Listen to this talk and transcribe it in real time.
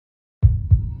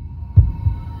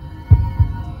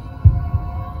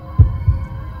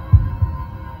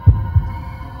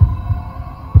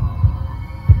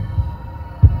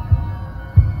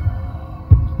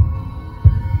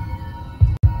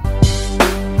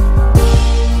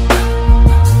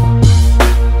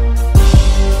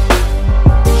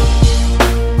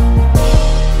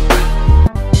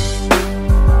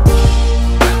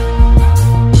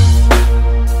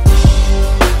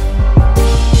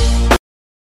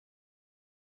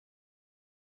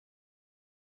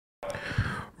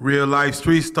Real life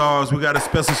street stars. We got a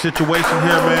special situation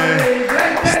here, man.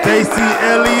 Stacy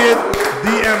Elliott,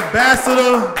 the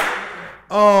ambassador.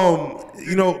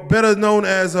 Better known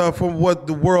as, from what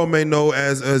the world may know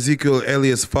as Ezekiel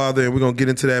Elliott's father, and we're gonna get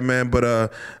into that, man.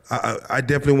 But I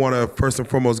definitely want to first and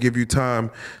foremost give you time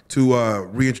to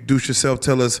reintroduce yourself.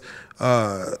 Tell us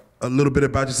a little bit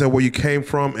about yourself, where you came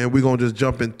from, and we're gonna just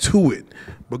jump into it.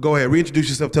 But go ahead, reintroduce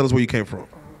yourself. Tell us where you came from.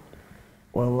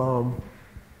 Well,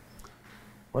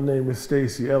 my name is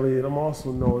Stacy Elliott. I'm also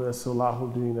known as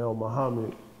Salahuddin El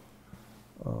Muhammad.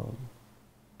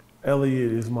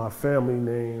 Elliott is my family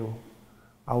name.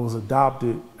 I was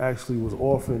adopted, actually was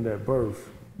orphaned at birth.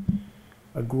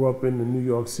 I grew up in the New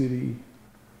York City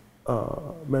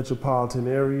metropolitan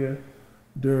area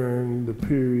during the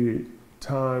period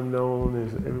time known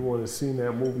as, everyone has seen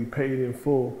that movie, Paid in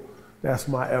Full. That's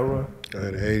my era. In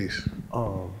the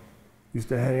 80s. Used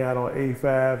to hang out on 8th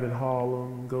Ave in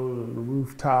Harlem, go to the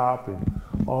rooftop and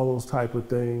all those type of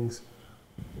things.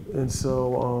 And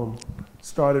so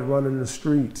started running the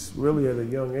streets really at a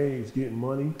young age, getting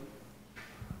money.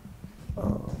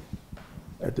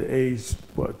 At the age,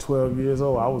 12 years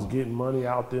old, I was getting money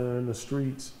out there in the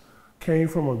streets. Came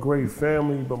from a great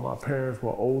family, but my parents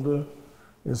were older.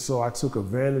 And so I took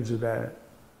advantage of that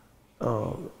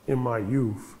in my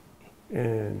youth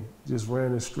and just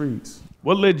ran the streets.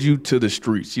 What led you to the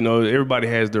streets? You know, everybody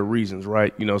has their reasons,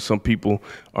 right? You know, some people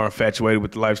are infatuated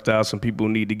with the lifestyle. Some people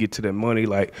need to get to their money.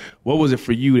 Like, what was it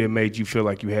for you that made you feel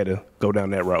like you had to go down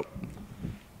that route?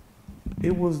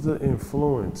 It was the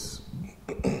influence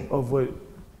of what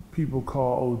people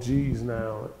call OGs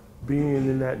now. Being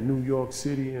in that New York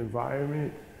City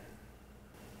environment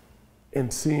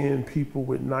and seeing people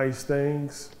with nice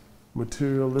things,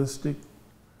 material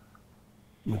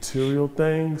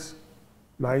things,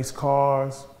 nice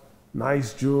cars,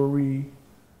 nice jewelry,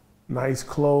 nice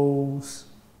clothes,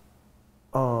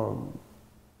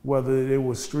 whether they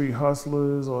were street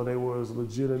hustlers or they was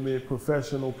legitimate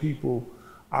professional people.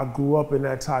 I grew up in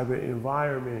that type of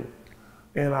environment,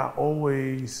 and I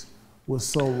always was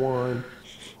someone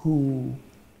who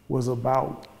was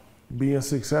about being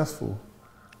successful.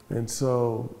 And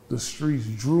so the streets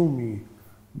drew me,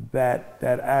 that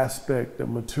aspect, the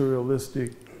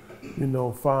materialistic,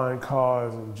 fine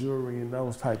cars and jewelry and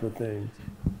those type of things.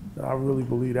 And I really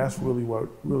believe that's really what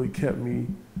really kept me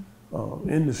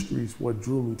in the streets, what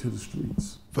drew me to the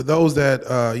streets. For those that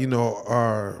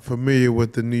are familiar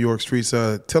with the New York streets,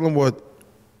 tell them what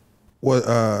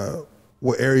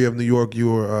area of New York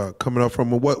you were coming up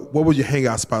from, and what were your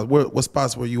hangout spots? What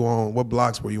spots were you on? What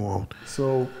blocks were you on?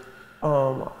 So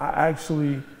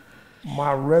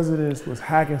my residence was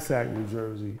Hackensack, New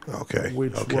Jersey. Okay.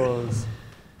 Which was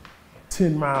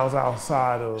 10 miles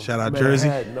outside of Shout out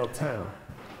Manhattan, Jersey. uptown.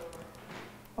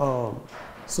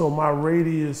 So my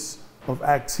radius of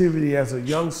activity as a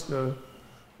youngster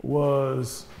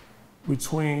was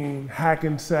between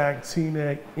Hackensack,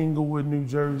 Teaneck, Inglewood, New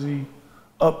Jersey,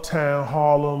 uptown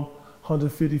Harlem,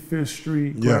 155th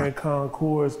Street, Grand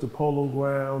Concourse, the Polo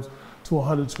Grounds, to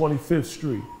 125th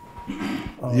Street.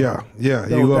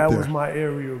 That was my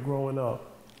area growing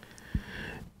up.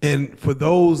 And for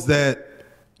those that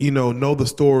know the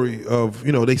story of,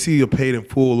 they see you Paid in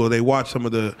Full, or they watch some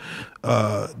of the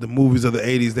movies of the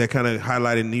 80s that kind of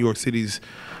highlighted New York City's,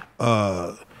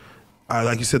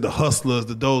 like you said, the hustlers,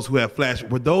 those who have flash.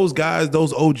 Were those guys,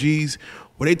 those OGs,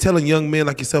 were they telling young men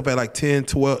like yourself at like 10,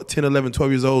 11,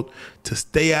 12 years old to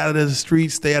stay out of the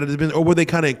streets, stay out of the business? Or were they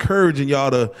kind of encouraging y'all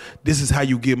to, this is how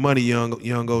you get money, young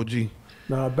OG?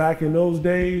 Now, back in those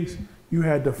days, you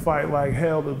had to fight like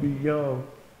hell to be young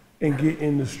and get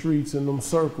in the streets and them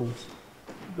circles.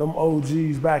 Them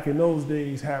OGs back in those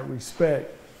days had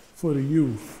respect for the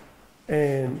youth,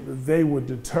 and they would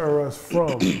deter us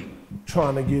from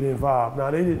trying to get involved.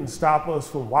 Now, they didn't stop us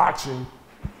from watching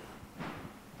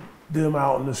them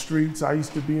out in the streets. I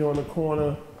used to be on the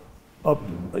corner uptown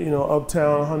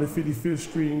 155th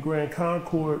Street and Grand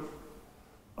Concourse,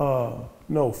 8th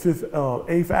Ave,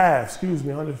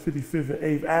 155th and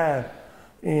 8th Ave,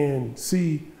 and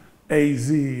see AZ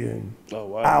and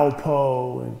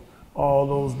Alpo and all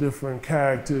those different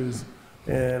characters.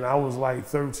 And I was like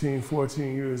 13,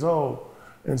 14 years old.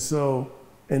 And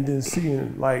then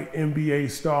seeing like NBA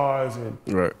stars and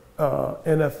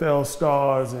NFL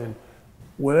stars and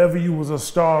whatever you was a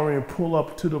star in, pull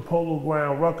up to the Polo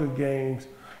Ground Rucker games.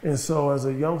 And so as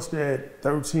a youngster at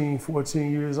 13,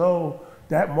 14 years old,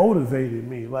 that motivated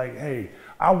me. Like, hey,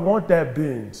 I want that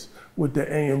Benz with the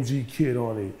AMG kit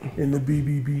on it and the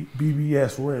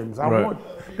BBS rims. I want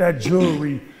that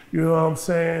jewelry, you know what I'm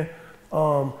saying?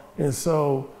 And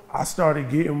so I started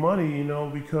getting money,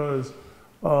 because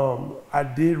I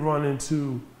did run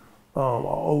into an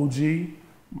OG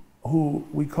who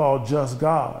we call Just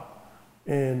God.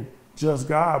 And Just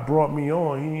God brought me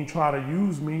on. He didn't try to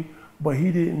use me, but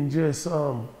he didn't just,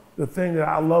 the thing that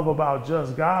I love about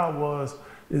Just God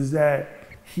is that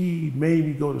he made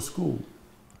me go to school.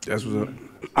 That's what's up.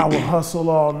 I would hustle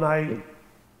all night,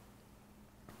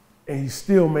 and he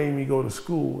still made me go to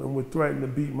school and would threaten to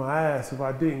beat my ass if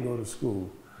I didn't go to school.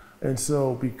 And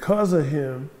so because of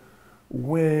him,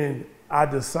 when I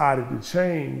decided to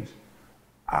change,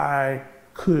 I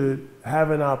could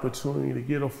have an opportunity to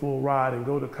get a full ride and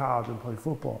go to college and play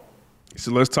football.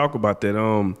 So let's talk about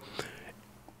that.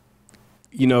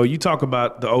 You know, you talk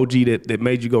about the OG that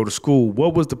made you go to school.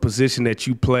 What was the position that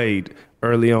you played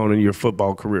early on in your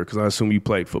football career? Because I assume you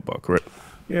played football, correct?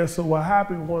 Yeah, so what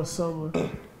happened one summer,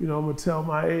 you know, I'm going to tell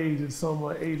my age, it's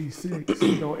summer of 86,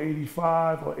 you know,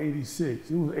 85 or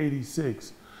 86. It was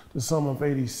 86, the summer of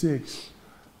 86.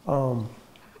 And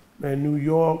New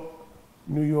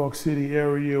York City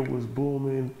area was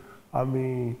booming. I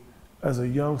mean, as a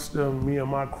youngster, me and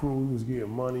my crew, we was getting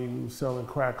money. We was selling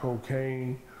crack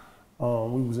cocaine.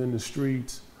 We was in the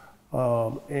streets.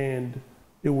 And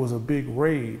it was a big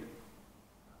raid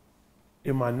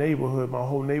in my neighborhood. My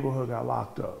whole neighborhood got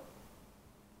locked up.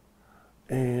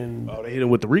 And they hit him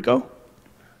with the RICO?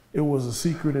 It was a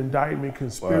secret indictment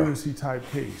conspiracy type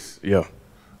case. Yeah.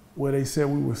 Where they said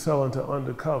we were selling to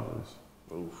undercovers.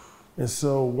 Oof. And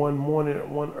so one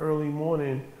early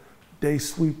morning, they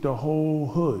sweep the whole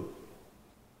hood.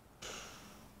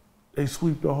 They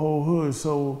sweep the whole hood.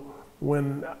 So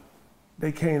when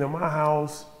they came to my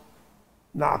house,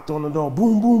 knocked on the door,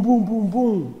 boom, boom, boom, boom,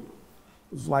 boom.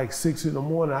 It was like 6 in the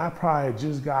morning. I probably had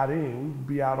just got in. We'd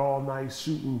be out all night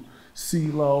shooting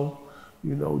CeeLo,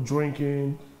 you know,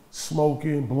 drinking,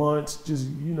 smoking, blunts, just,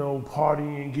 you know,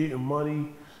 partying, getting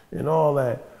money and all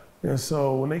that. And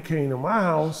so when they came to my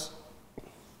house,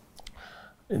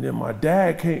 and then my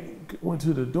dad went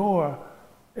to the door,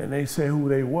 and they said who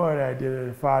they were that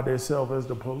identified themselves as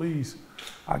the police.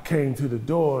 I came to the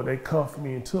door, they cuffed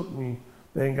me and took me.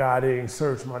 Thank God they didn't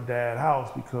search my dad's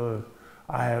house because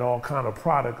I had all kind of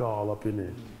product all up in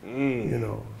it, you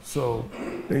know. So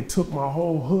they took my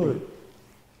whole hood,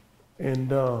 and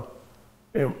the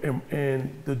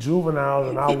juveniles,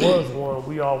 and I was one,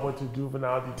 we all went to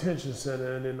juvenile detention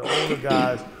center, and then the older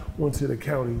guys went to the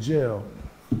county jail.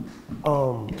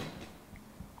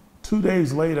 2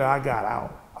 days later, I got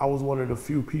out. I was one of the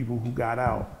few people who got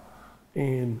out.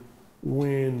 And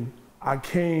when I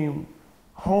came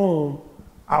home,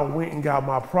 I went and got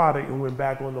my product and went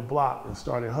back on the block and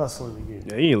started hustling again.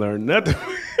 Yeah, you ain't learned nothing.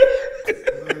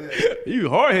 You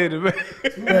hard-headed, man.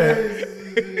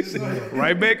 Yeah.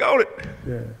 Right back on it.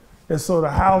 Yeah. And so the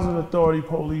housing authority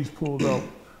police pulled up.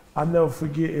 I never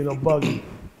forget, in a buggy.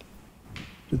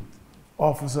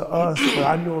 Officer Us, but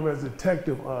I knew him as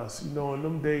Detective Us. You know, in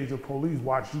them days, the police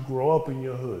watched you grow up in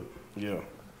your hood. Yeah.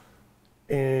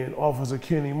 And Officer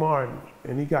Kenny Martin,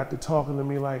 and he got to talking to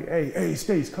me like, hey,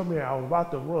 Stace, come here. I was about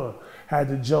to run. Had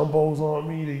the jumbos on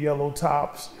me, the yellow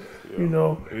tops, you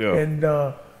know. Yeah.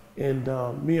 And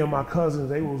me and my cousins,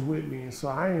 they was with me. And so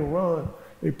I ain't run.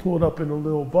 They pulled up in a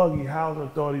little buggy, housing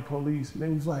authority police, and they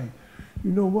was like,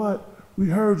 you know what? We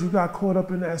heard you got caught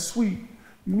up in that sweep.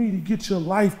 You need to get your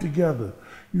life together.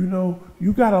 You know,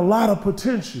 you got a lot of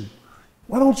potential.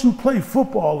 Why don't you play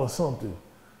football or something?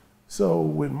 So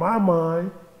with my mind,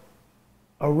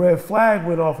 a red flag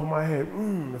went off in my head.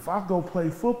 If I go play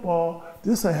football,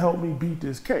 this will help me beat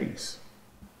this case.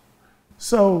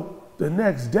 So the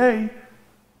next day,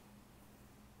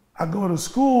 I go to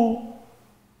school,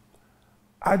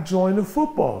 I joined the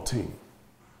football team.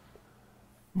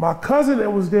 My cousin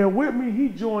that was there with me, he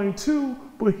joined too,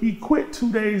 but he quit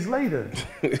 2 days later.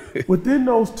 Within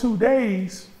those 2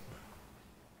 days,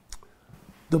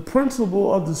 the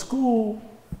principal of the school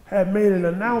had made an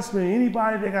announcement.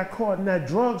 Anybody that got caught in that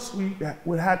drug sweep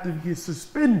would have to get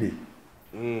suspended.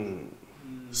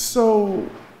 So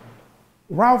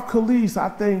Ralph Calise, I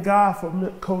thank God for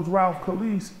Coach Ralph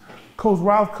Calise. Coach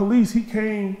Ralph Calise, he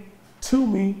came to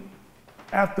me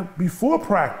before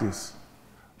practice.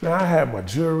 Now I had my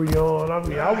jury on. I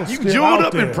mean, I was still jeweled out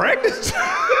up there. in practice?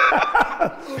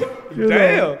 You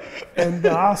Damn. know? And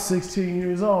I was 16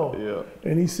 years old. Yeah.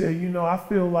 And he said, you know, I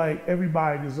feel like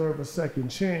everybody deserves a second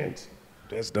chance.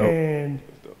 That's dope. And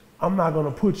I'm not going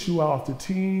to put you off the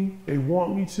team. They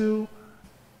want me to.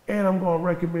 And I'm going to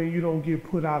recommend you don't get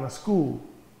put out of school.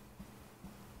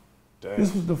 Damn.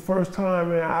 This was the first time,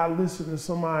 man, I listened to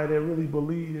somebody that really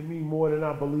believed in me more than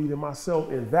I believed in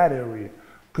myself in that area.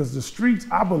 Because the streets,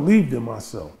 I believed in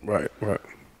myself. Right.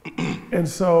 And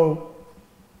so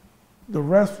the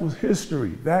rest was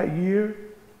history. That year,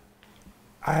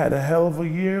 I had a hell of a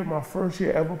year. My first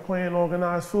year ever playing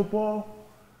organized football.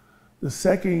 The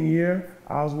second year,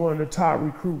 I was one of the top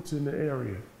recruits in the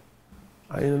area.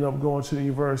 I ended up going to the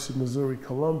University of Missouri,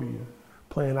 Columbia,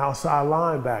 playing outside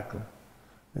linebacker.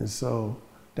 And so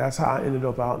that's how I ended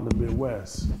up out in the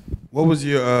Midwest. What was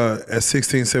your, at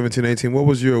 16, 17, 18, what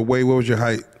was your weight, what was your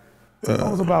height? I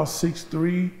was about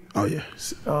 6'3". Oh, yeah.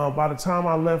 By the time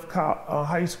I left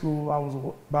high school, I was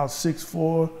about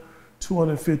 6'4",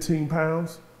 215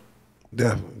 pounds.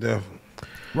 Definitely.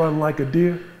 Running like a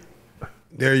deer.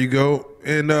 There you go.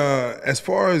 And as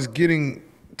far as getting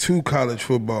to college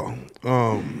football,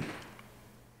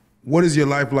 what is your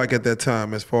life like at that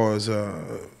time as far as,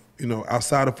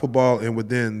 outside of football and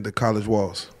within the college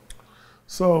walls?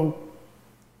 So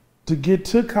to get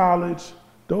to college,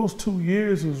 those 2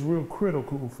 years was real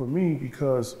critical for me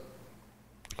because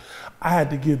I had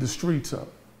to give the streets up.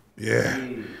 Yeah.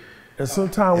 And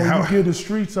sometimes when you give the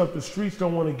streets up, the streets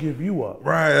don't want to give you up.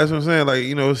 Right, that's what I'm saying. Like,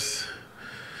 it's...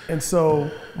 And so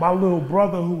my little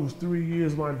brother, who was 3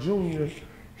 years my junior,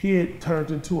 he had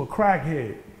turned into a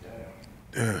crackhead.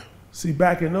 Yeah. See,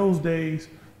 back in those days,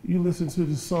 you listen to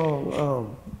the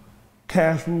song,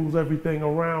 Cash Rules Everything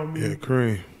Around Me. Yeah,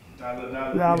 Kareem.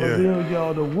 Dollar Bill,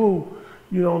 y'all, the woo.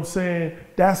 You know what I'm saying?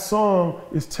 That song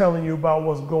is telling you about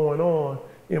what's going on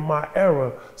in my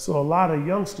era. So a lot of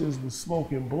youngsters were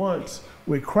smoking blunts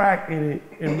with crack in it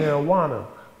and marijuana.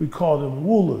 We called them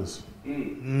woolers.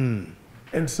 Mm.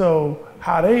 And so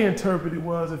how they interpreted it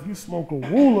was, if you smoke a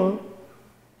wooler,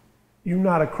 you're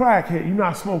not a crackhead. You're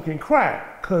not smoking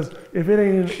crack. Because if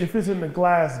it's in the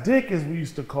glass dick, as we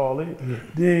used to call it,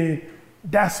 then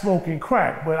that's smoking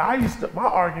crack. But my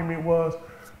argument was,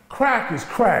 crack is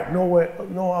crack. No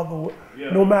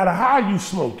matter how you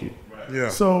smoke it. Right. Yeah.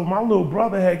 So my little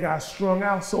brother had got strung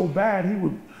out so bad he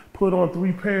would put on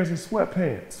 3 pairs of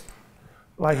sweatpants.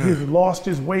 Like he lost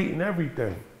his weight and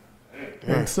everything.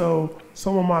 And so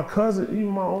some of my cousins, even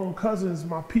my own cousins,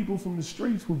 my people from the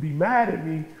streets would be mad at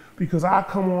me because I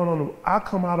come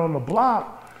out on the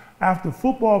block after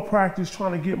football practice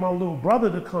trying to get my little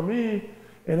brother to come in,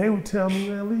 and they would tell me,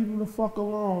 man, leave him the fuck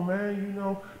alone,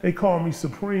 man. They call me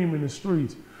Supreme in the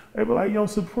streets. They be like, yo,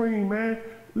 Supreme, man.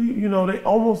 They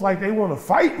almost like they want to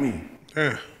fight me.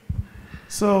 Yeah.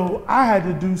 So I had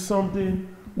to do something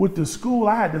with the school.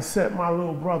 I had to set my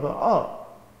little brother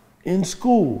up in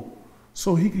school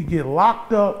so he could get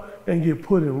locked up and get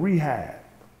put in rehab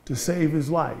to save his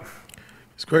life.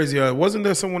 It's crazy. Wasn't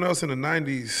there someone else in the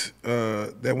 90s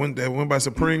that went by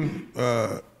Supreme,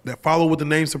 that followed with the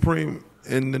name Supreme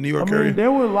in the New York area?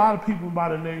 There were a lot of people by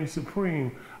the name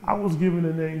Supreme. I was given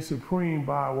the name Supreme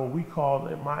by what we call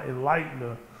my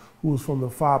enlightener, who was from the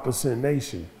 5%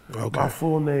 Nation. Okay. My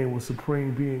full name was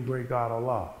Supreme Being Great God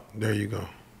Allah. There you go.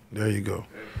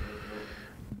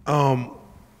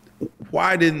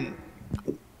 Why didn't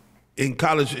in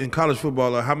college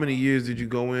football? How many years did you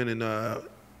go in, and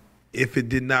if it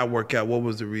did not work out, what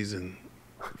was the reason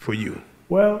for you?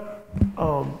 Well,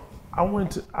 I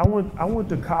went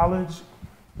to college,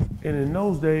 and in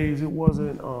those days it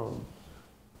wasn't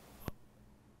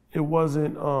it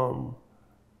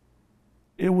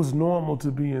was normal to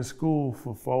be in school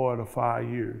for 4 to 5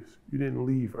 years. You didn't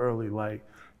leave early like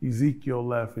Ezekiel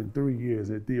left in 3 years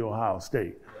at The Ohio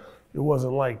State. It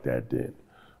wasn't like that then.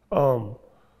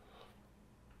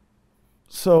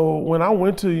 So when I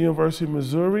went to the University of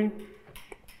Missouri,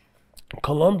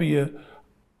 Columbia,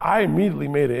 I immediately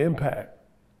made an impact.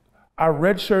 I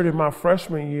redshirted my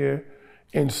freshman year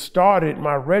and started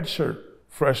my redshirt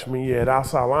freshman year at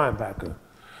outside linebacker.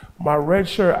 My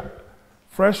redshirt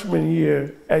freshman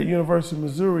year at University of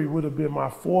Missouri would have been my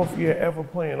 4th year ever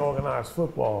playing organized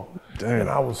football. Damn. And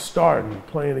I was starting,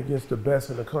 playing against the best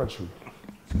in the country.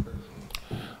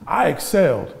 I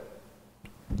excelled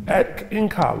in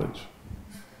college.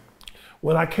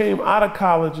 When I came out of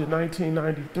college in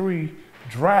 1993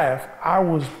 draft, I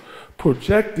was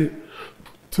projected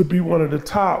to be one of the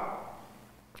top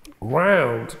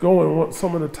rounds, in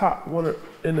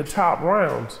the top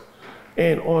rounds.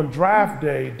 And on draft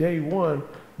day, day 1,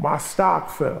 my stock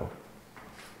fell.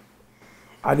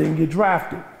 I didn't get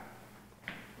drafted.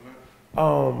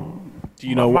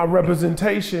 My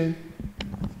representation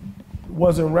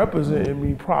wasn't representing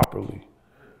me properly.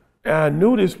 And I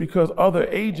knew this because other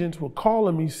agents were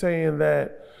calling me saying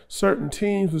that certain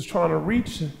teams was trying to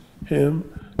reach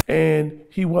him and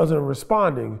he wasn't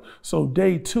responding. So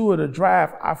day 2 of the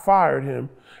draft, I fired him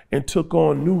and took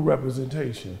on new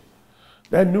representation.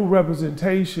 That new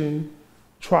representation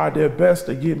tried their best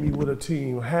to get me with a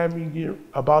team, had me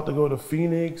about to go to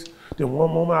Phoenix, then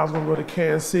one moment I was gonna go to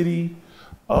Kansas City.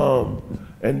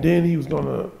 And then he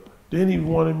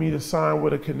wanted me to sign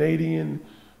with a Canadian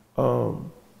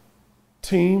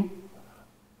team.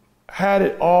 Had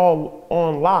it all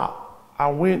on lock. I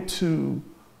woke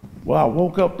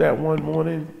up that one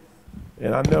morning,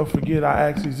 and I'll never forget, I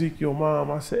asked Ezekiel's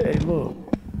mom, I said, hey, look,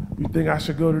 you think I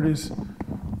should go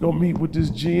meet with this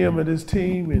GM of this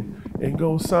team and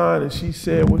go sign? And she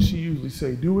said what she usually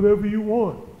say, do whatever you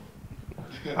want.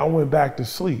 I went back to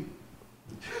sleep.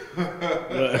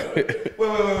 Wait.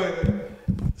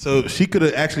 So she could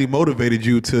have actually motivated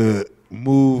you to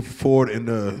move forward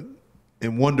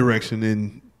in one direction,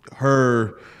 and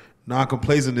her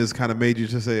non-complaisantness kind of made you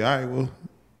just say, all right, well,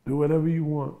 do whatever you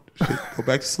want. Go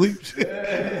back to sleep.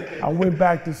 I went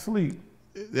back to sleep.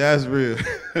 That's real.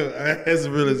 That's as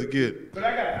real as it gets. But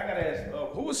I gotta ask,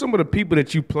 who were some of the people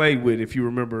that you played with, if you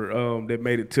remember, that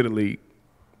made it to the league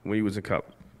when you was in college?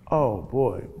 Oh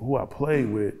boy, who I played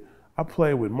with? I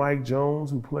played with Mike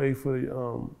Jones, who played for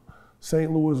the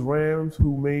St. Louis Rams,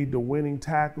 who made the winning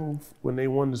tackle when they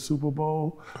won the Super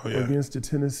Bowl against the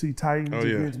Tennessee Titans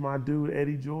against my dude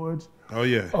Eddie George. Oh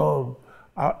yeah.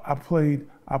 I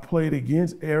played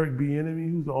against Eric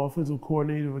Bieniemy, who's the offensive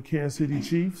coordinator of Kansas City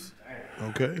Chiefs.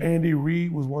 Okay. Andy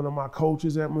Reid was one of my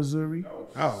coaches at Missouri.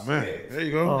 Oh man, there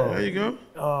you go.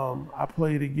 I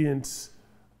played against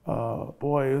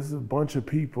there's a bunch of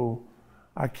people.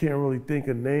 I can't really think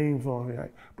of names on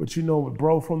here, but you know,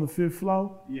 bro from the Fifth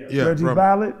Flow, Reggie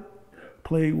Ballard,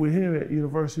 played with him at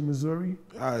University of Missouri.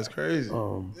 Ah, it's crazy.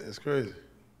 It's crazy.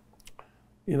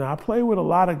 You know, I played with a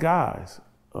lot of guys.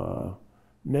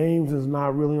 Names is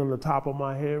not really on the top of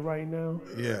my head right now.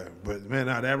 Yeah, but man,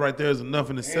 now that right there is enough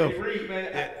in itself. Andy Reid,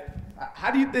 man, how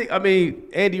do you think? I mean,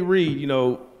 Andy Reid, you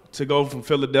know, to go from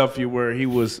Philadelphia, where he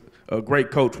was a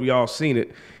great coach, we all seen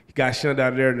it. He got shunned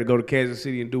out of there and to go to Kansas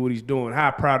City and do what he's doing.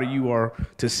 How proud of you are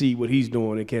to see what he's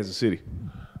doing in Kansas City?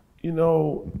 You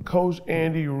know, Coach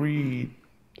Andy Reid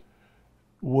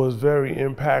was very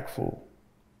impactful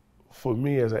for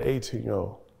me as an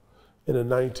 18-year-old and a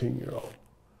 19-year-old.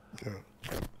 Yeah.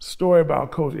 Story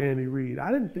about Coach Andy Reid.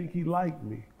 I didn't think he liked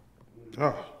me.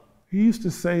 Oh. He used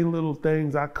to say little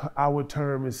things I would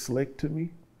term as slick to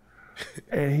me.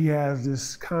 And he has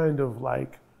this kind of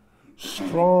like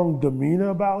strong demeanor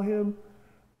about him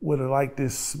with like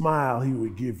this smile he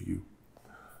would give you.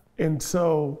 And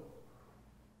so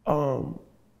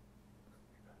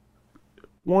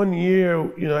one year,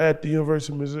 you know, at the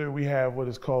University of Missouri, we have what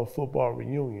is called football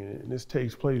reunion. And this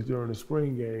takes place during the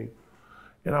spring game.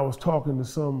 And I was talking to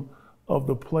some of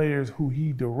the players who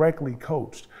he directly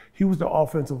coached. He was the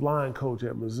offensive line coach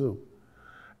at Mizzou.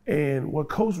 And what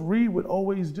Coach Reid would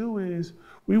always do is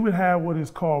we would have what is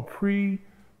called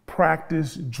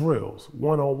pre-practice drills,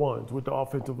 one-on-ones with the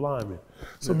offensive linemen.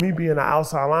 So me being an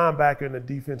outside linebacker and a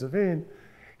defensive end,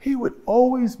 he would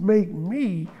always make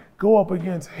me go up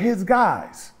against his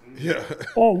guys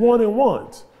on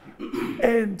one-on-ones.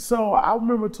 And so I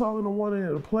remember talking to one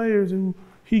of the players who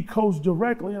he coached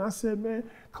directly, and I said, man,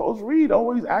 Coach Reid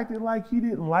always acted like he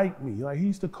didn't like me. Like he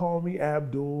used to call me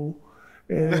Abdul,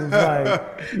 and it was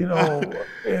like, you know,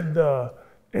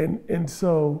 and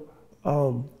so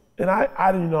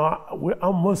I didn't know,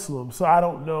 I'm Muslim, so I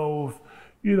don't know if,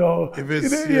 you know, if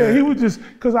it's, he would just,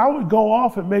 because I would go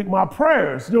off and make my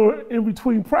prayers in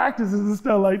between practices and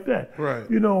stuff like that. Right.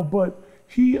 You know, but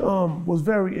he was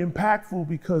very impactful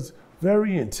because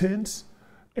very intense.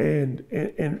 And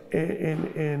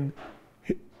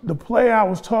the player I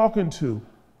was talking to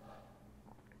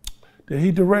that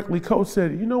he directly coached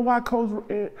said, you know why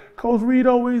Coach Reid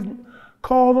always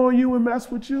called on you and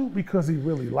messed with you? Because he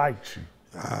really liked you.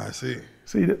 Ah, I see.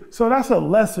 See, so that's a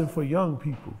lesson for young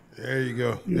people. There you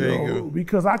go. You know,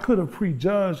 because I could have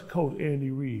prejudged Coach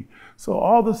Andy Reid. So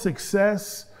all the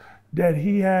success that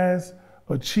he has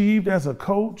achieved as a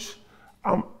coach,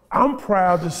 I'm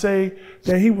proud to say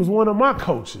that he was one of my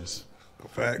coaches.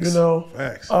 Facts. You know,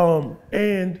 facts.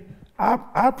 And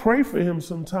I pray for him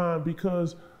sometime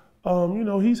because, you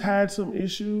know, he's had some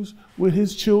issues with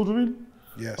his children.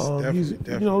 Yes, He's,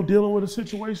 you know, dealing with a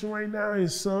situation right now.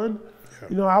 His son,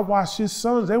 you know, I watched his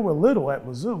sons. They were little at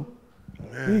Mizzou.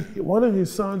 One of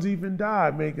his sons even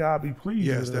died. May God be pleased.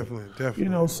 Yes, with him. definitely. You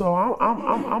know, so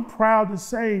I'm proud to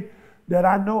say that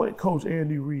I know it, Coach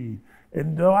Andy Reid.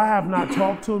 And though I have not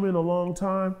talked to him in a long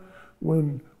time,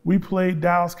 when we played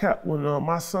when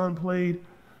my son played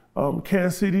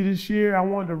Kansas City this year, I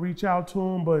wanted to reach out to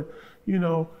him, but you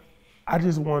know, I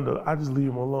just leave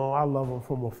him alone. I love him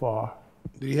from afar.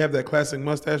 Did he have that classic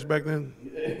mustache back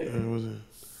then?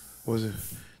 Was it?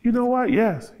 You know what?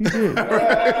 Yes, he did.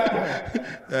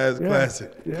 That's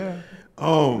classic. Yeah.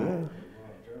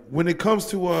 when it comes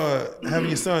to having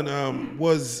your son,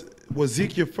 was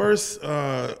Zeke your first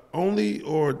only,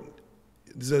 or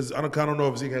I don't know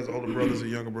if Zeke has older brothers or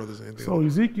younger brothers or anything? So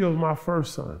Ezekiel's my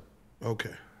first son.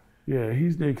 Okay. Yeah,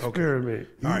 he's the experiment.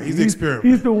 Okay. All right, he's the experiment.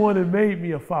 He's the one that made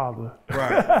me a father.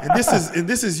 Right. And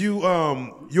this is you.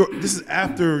 This is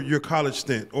after your college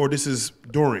stint, or this is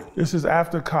during? This is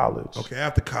after college. Okay,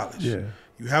 after college. Yeah.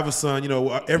 You have a son. You know,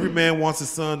 every man wants his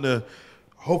son to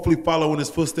hopefully follow in his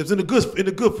footsteps, in the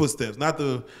good footsteps, not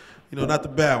the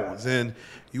bad ones. And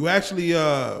you actually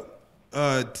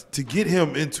to get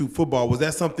him into football, was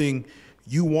that something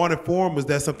you wanted for him? Was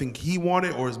that something he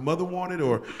wanted, or his mother wanted,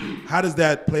 or how does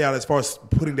that play out as far as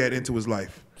putting that into his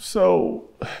life? So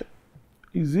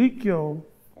Ezekiel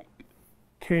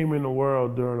came in the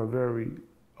world during a very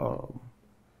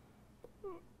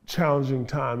challenging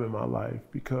time in my life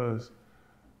because,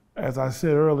 as I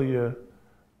said earlier,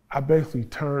 I basically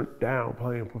turned down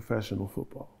playing professional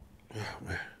football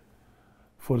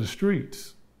for the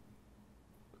streets.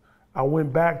 I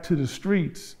went back to the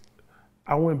streets.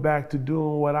 I went back to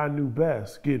doing what I knew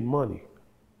best, getting money.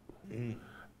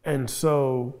 And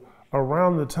so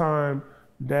around the time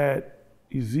that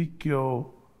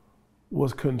Ezekiel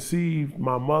was conceived,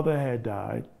 my mother had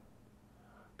died.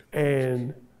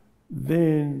 And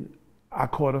then I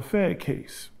caught a Fed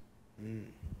case.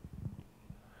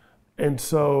 And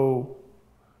so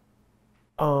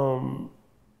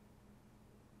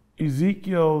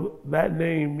Ezekiel, that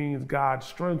name means God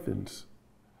strengthens.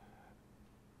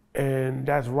 And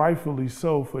that's rightfully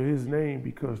so for his name,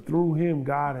 because through him,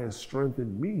 God has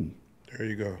strengthened me. There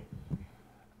you go.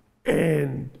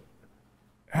 And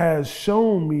has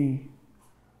shown me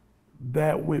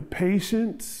that with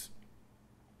patience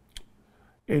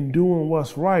and doing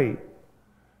what's right,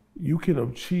 you can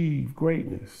achieve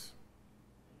greatness.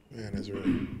 Man, that's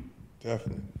right.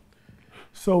 Definitely.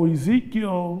 So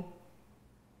Ezekiel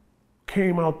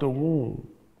came out the womb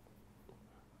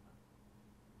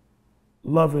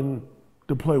loving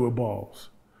to play with balls.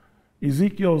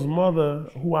 Ezekiel's mother,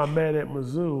 who I met at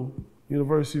Mizzou,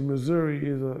 University of Missouri,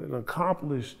 is an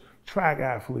accomplished track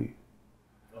athlete.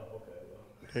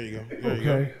 There you go.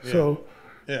 Okay, Yeah. so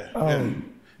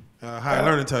high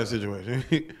learning type situation.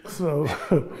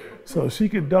 so she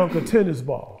could dunk a tennis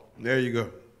ball. There you go.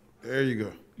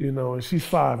 You know, and she's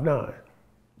 5'9".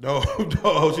 No,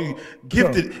 she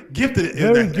gifted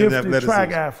Very in gifted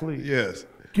track athlete. Yes.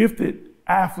 Gifted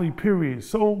athlete, period.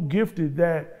 So gifted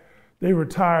that they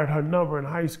retired her number in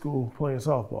high school playing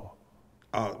softball.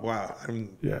 Oh, wow. I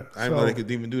didn't know they could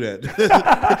even do that.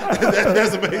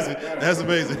 That's amazing. That's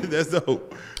amazing. That's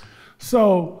dope.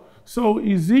 So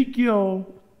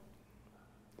Ezekiel,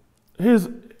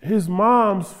 his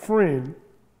mom's friend,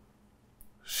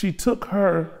 she took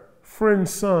her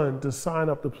friend's son to sign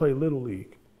up to play Little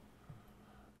League.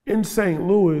 In St.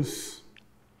 Louis,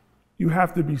 you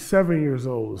have to be 7 years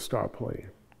old to start playing.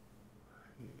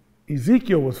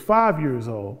 Ezekiel was 5 years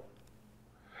old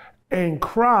and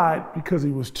cried because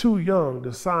he was too young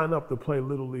to sign up to play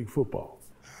Little League football.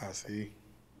 I see.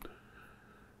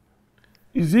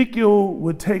 Ezekiel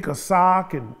would take a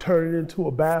sock and turn it into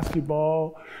a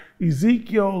basketball.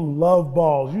 Ezekiel loved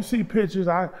balls. You see pictures,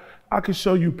 I could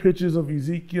show you pictures of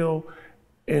Ezekiel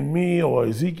and me, or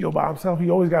Ezekiel by himself.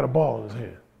 He always got a ball in his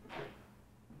hand.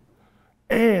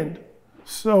 And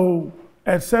so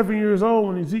at 7 years old,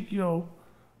 when Ezekiel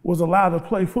was allowed to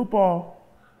play football,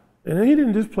 and he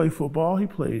didn't just play football, he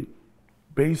played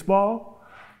baseball,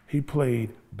 he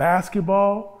played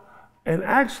basketball, and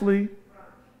actually,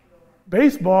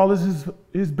 baseball is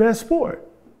his best sport.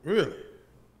 Really?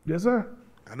 Yes, sir.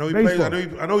 I know he plays.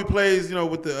 I know he plays. You know,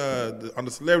 with the on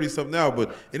the celebrity stuff now.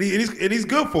 But he's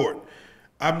good for it.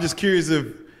 I'm just curious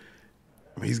if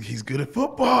he's good at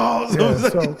football.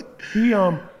 So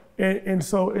Yeah,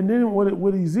 so he and then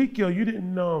with Ezekiel, you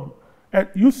didn't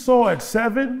you saw at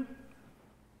 7.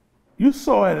 You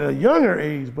saw at a younger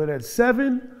age, but at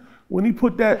 7, when he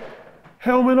put that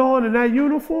helmet on and that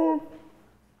uniform,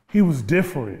 he was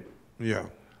different. Yeah.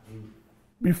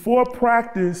 Before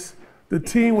practice, the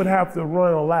team would have to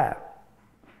run a lap.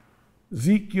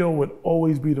 Ezekiel would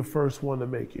always be the first one to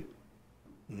make it.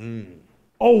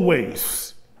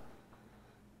 Always.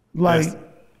 Like,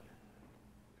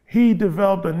 he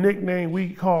developed a nickname,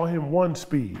 we call him One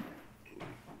Speed.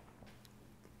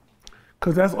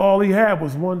 Because that's all he had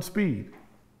was one speed.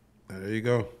 There you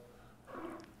go.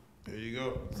 There you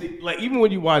go. See, like, even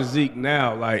when you watch Zeke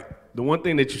now, like, the one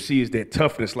thing that you see is that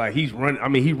toughness. Like, he's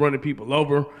running people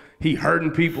over. He hurting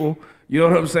people. You know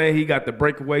what I'm saying? He got the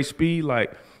breakaway speed.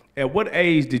 Like, at what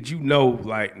age did you know,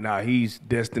 like, nah, he's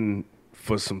destined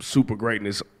for some super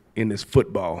greatness in this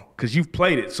football? Because you've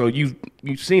played it, so you've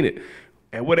seen it.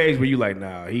 At what age were you like,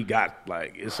 nah, he got,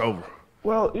 like, it's over?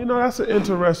 Well, that's an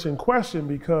interesting question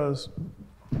because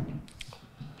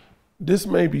this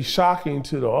may be shocking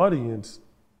to the audience,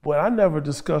 but I never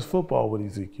discussed football with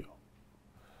Ezekiel,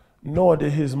 nor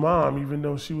did his mom, even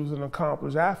though she was an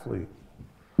accomplished athlete.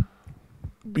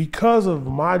 Because of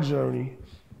my journey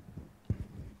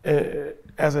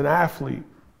as an athlete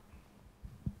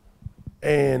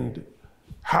and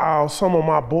how some of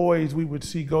my boys we would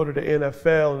see go to the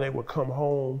NFL and they would come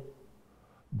home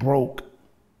broke.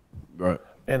 Right.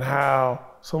 And how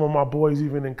some of my boys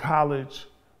even in college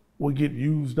would get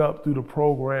used up through the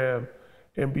program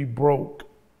and be broke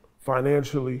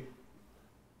financially,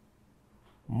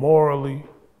 morally,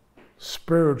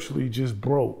 spiritually, just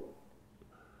broke.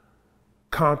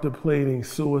 Contemplating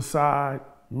suicide,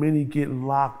 many getting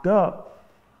locked up.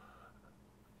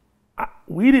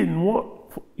 We didn't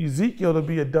want Ezekiel to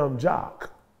be a dumb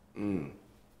jock. And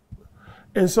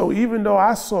so even though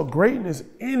I saw greatness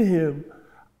in him,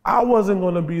 I wasn't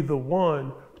going to be the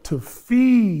one to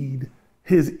feed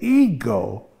his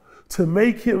ego to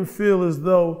make him feel as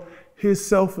though his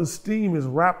self-esteem is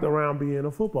wrapped around being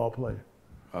a football player.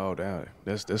 Oh, damn.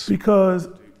 That's Because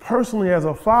personally, as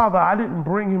a father, I didn't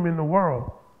bring him in the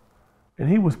world, and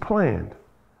he was planned.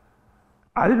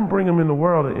 I didn't bring him in the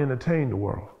world to entertain the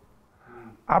world.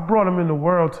 I brought him in the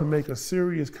world to make a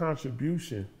serious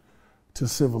contribution to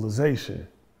civilization,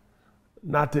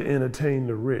 not to entertain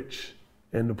the rich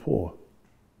and the poor.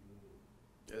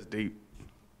 That's deep.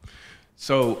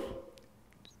 So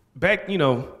back,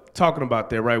 talking about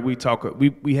that, right?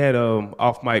 We had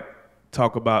off mic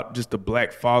talk about just the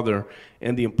black father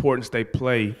and the importance they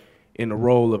play in the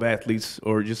role of athletes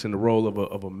or just in the role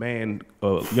of a man,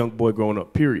 a young boy growing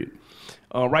up, period.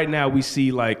 Right now we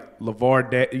see like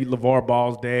LeVar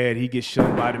Ball's dad, he gets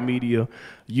shunned by the media.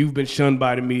 You've been shunned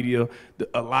by the media.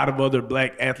 A lot of other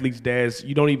black athletes' dads,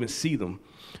 you don't even see them.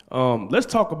 Let's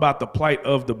talk about the plight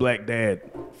of the black dad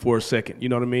for a second. You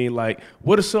know what I mean? Like,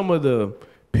 what are some of the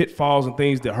pitfalls and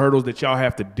things, the hurdles that y'all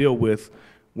have to deal with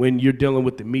when you're dealing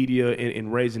with the media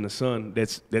and raising a son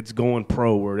that's going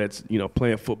pro or that's,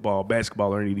 playing football,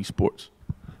 basketball, or any of these sports?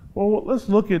 Well, let's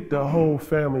look at the whole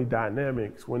family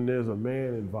dynamics when there's a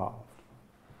man involved.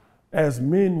 As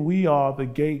men, we are the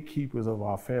gatekeepers of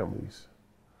our families.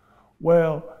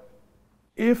 Well,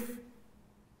 if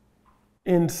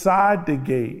inside the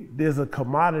gate there's a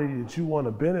commodity that you want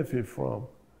to benefit from,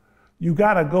 you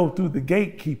got to go through the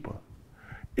gatekeeper.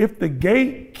 If the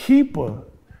gatekeeper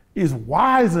is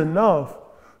wise enough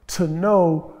to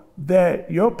know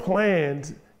that your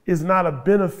plans is not a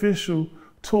beneficial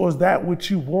towards that which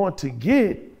you want to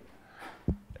get,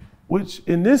 which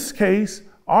in this case,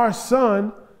 our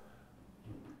son,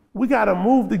 we got to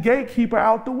move the gatekeeper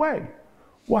out the way.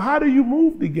 Well, how do you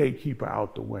move the gatekeeper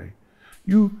out the way?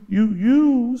 You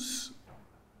use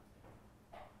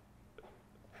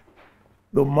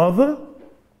the mother,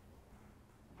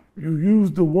 you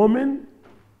use the woman,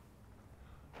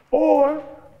 or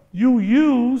you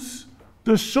use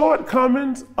the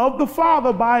shortcomings of the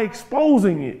father by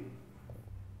exposing it.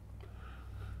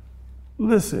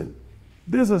 Listen,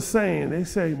 there's a saying, they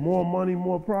say more money,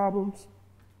 more problems.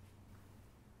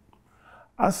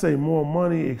 I say more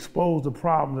money expose the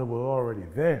problems that were already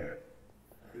there.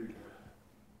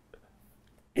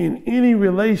 In any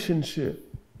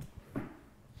relationship,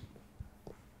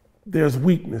 there's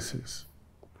weaknesses.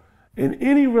 In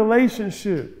any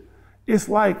relationship, it's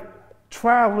like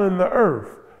traveling the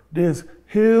earth. There's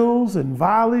hills and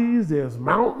valleys, there's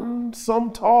mountains,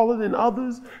 some taller than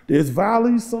others, there's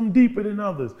valleys, some deeper than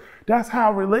others. That's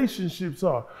how relationships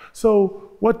are.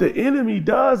 So what the enemy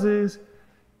does is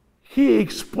he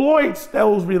exploits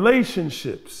those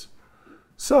relationships.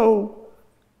 So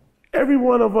every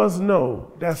one of us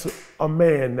know that's a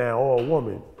man now or a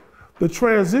woman. The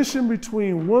transition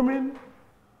between woman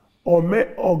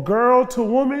or girl to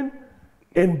woman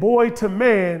and boy to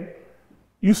man,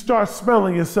 you start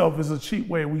smelling yourself is a cheap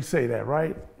way we say that,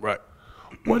 right? Right.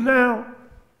 Well, now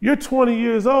you're 20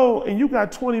 years old and you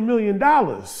got $20 million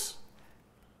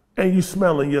and you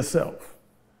smelling yourself.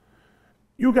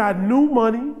 You got new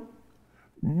money,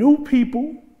 new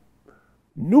people,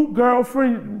 new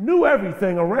girlfriend, new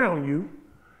everything around you.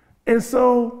 And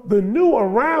so the new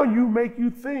around you make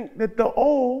you think that the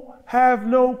old have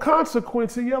no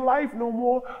consequence in your life no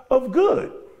more of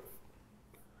good.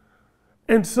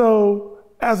 And so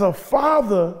as a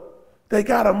father, they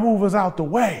gotta move us out the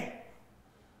way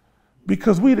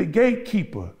because we the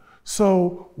gatekeeper.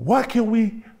 So what can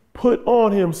we put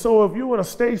on him? So if you want a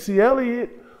Stacey Elliott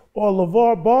or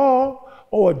LeVar Ball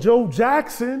or Joe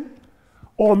Jackson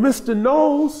or Mr.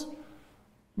 Knows,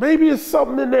 maybe it's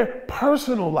something in their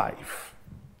personal life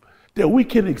that we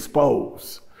can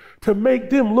expose to make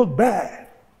them look bad.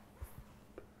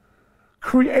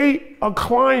 Create a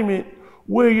climate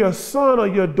where your son or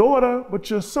your daughter, but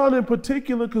your son in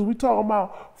particular, because we talking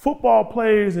about football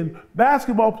players and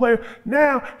basketball players,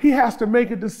 now he has to make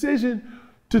a decision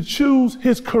to choose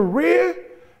his career,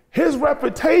 his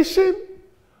reputation,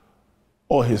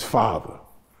 or his father.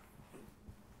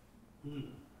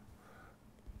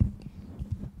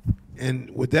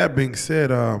 And with that being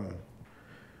said,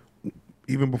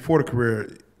 even before the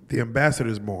career, the ambassador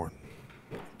is born.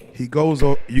 He goes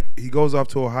off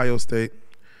to Ohio State.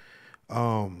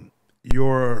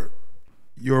 You're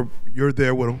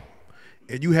there with him,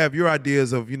 and you have your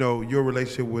ideas of your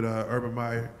relationship with Urban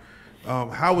Meyer.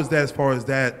 How was that as far as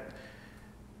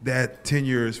that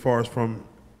tenure, as far as from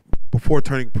before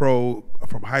turning pro,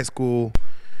 from high school,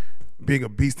 being a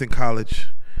beast in college?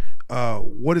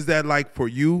 What is that like for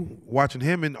you watching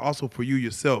him, and also for you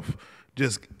yourself?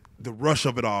 Just the rush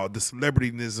of it all, the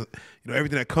celebrityness,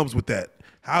 everything that comes with that.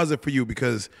 How is it for you?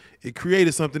 Because it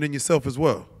created something in yourself as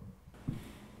well.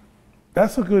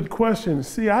 That's a good question.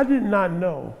 See, I did not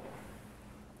know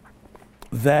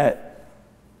that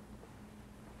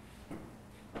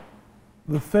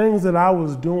the things that I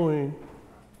was doing,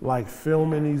 like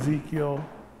filming Ezekiel,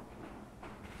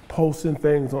 posting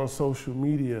things on social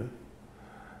media,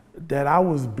 that I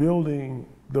was building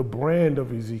the brand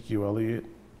of Ezekiel Elliott.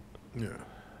 Yeah.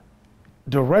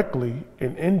 Directly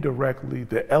and indirectly,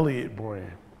 the Elliott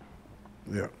brand.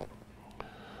 Yeah.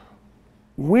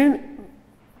 When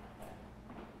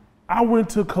I went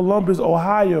to Columbus,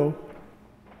 Ohio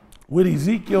with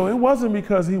Ezekiel, it wasn't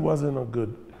because he wasn't a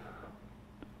good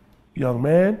young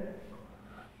man.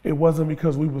 It wasn't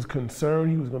because we was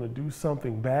concerned he was going to do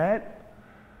something bad.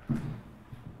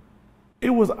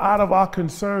 It was out of our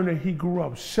concern that he grew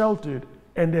up sheltered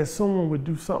and that someone would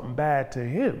do something bad to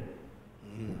him.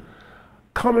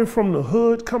 Coming from the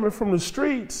hood, coming from the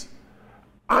streets,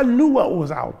 I knew what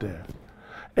was out there.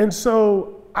 And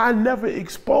so I never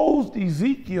exposed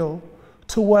Ezekiel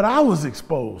to what I was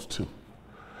exposed to.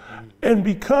 And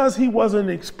because he wasn't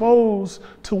exposed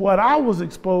to what I was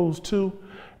exposed to,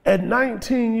 at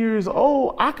 19 years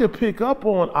old, I could pick up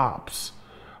on ops.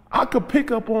 I could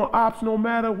pick up on ops no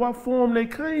matter what form they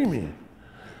came in.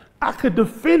 I could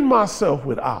defend myself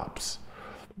with ops.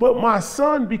 But my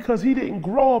son, because he didn't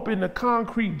grow up in the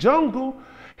concrete jungle,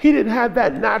 he didn't have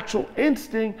that natural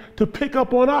instinct to pick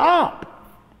up on an op.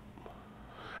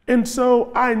 And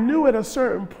so I knew at a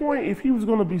certain point, if he was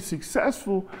going to be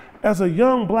successful as a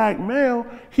young black male,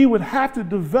 he would have to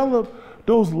develop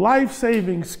those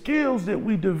life-saving skills that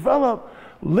we develop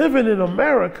living in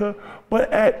America.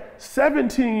 But at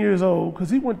 17 years old, because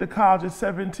he went to college at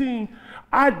 17,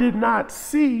 I did not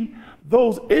see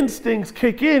those instincts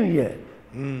kick in yet.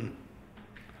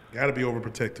 Gotta be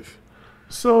overprotective.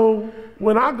 So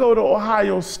when I go to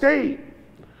Ohio State,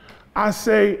 I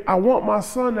say, I want my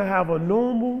son to have a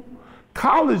normal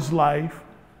college life,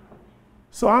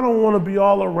 so I don't want to be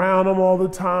all around him all the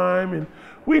time. And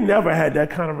we never had that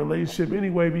kind of relationship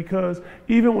anyway, because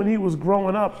even when he was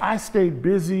growing up, I stayed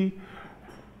busy.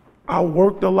 I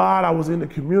worked a lot. I was in the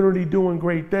community doing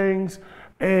great things.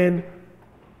 And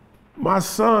my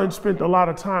son spent a lot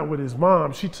of time with his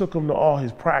mom. She took him to all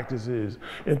his practices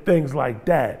and things like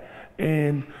that.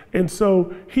 And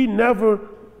so he never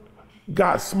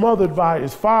got smothered by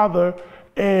his father,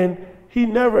 and he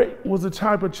never was the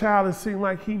type of child that seemed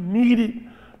like he needed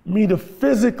me to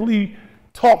physically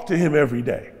talk to him every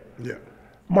day. Yeah.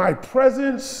 My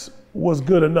presence was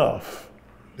good enough.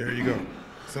 There you go.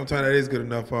 Sometimes that is good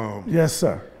enough. Yes,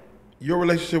 sir. Your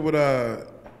relationship with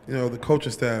the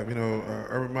coaching staff,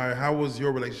 Urban Meyer, how was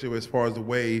your relationship as far as the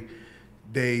way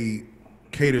they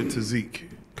catered to Zeke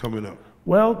coming up?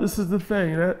 Well, this is the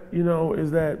thing,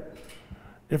 is that,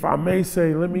 if I may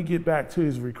say, let me get back to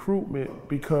his recruitment,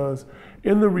 because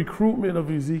in the recruitment of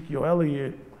Ezekiel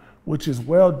Elliott, which is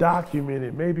well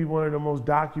documented, maybe one of the most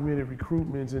documented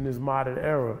recruitments in this modern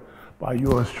era by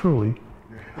yours truly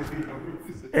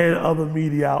and other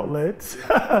media outlets.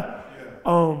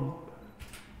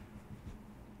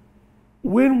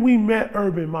 When we met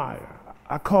Urban Meyer,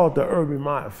 I call it the Urban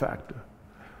Meyer factor.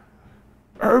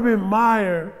 Urban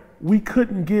Meyer, we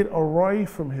couldn't get away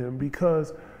from him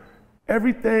because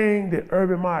everything that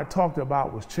Urban Meyer talked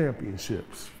about was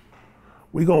championships.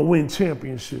 We're gonna win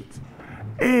championships.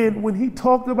 And when he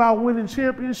talked about winning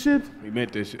championships, he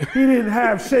meant this shit. He didn't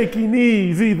have shaky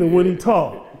knees either when he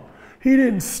talked. He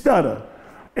didn't stutter.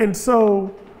 And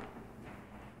so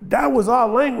that was our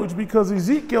language, because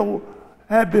Ezekiel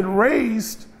had been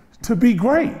raised to be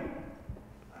great.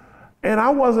 And I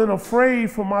wasn't afraid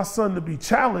for my son to be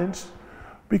challenged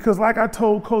because like I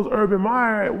told Coach Urban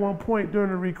Meyer at one point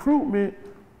during the recruitment,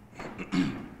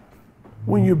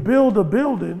 when you build a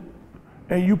building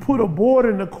and you put a board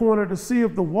in the corner to see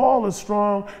if the wall is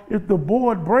strong, if the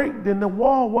board breaks, then the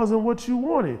wall wasn't what you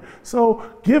wanted. So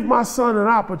give my son an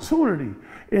opportunity.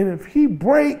 And if he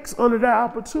breaks under that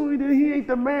opportunity, then he ain't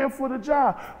the man for the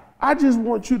job. I just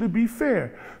want you to be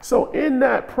fair. So in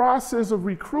that process of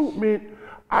recruitment,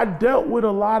 I dealt with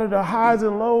a lot of the highs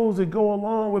and lows that go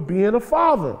along with being a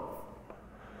father.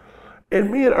 And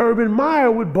me and Urban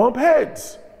Meyer would bump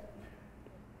heads.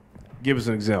 Give us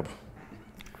an example.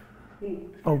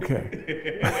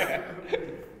 Okay.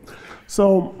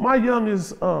 So my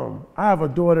youngest, I have a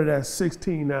daughter that's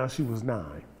 16 now, she was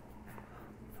 9.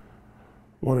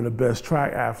 One of the best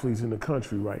track athletes in the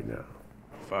country right now.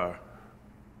 Fire.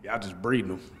 Y'all just breeding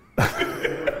them.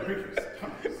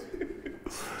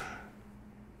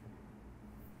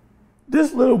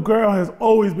 This little girl has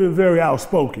always been very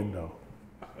outspoken though.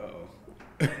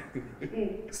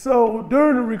 So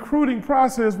during the recruiting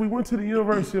process, we went to the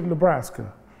University of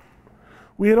Nebraska.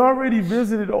 We had already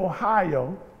visited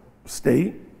Ohio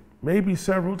State, maybe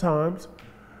several times,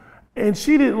 and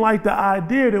she didn't like the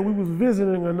idea that we was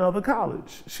visiting another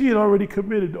college. She had already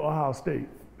committed to Ohio State.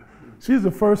 She's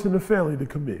the first in the family to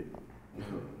commit.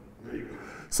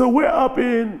 So we're up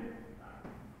in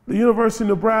the University of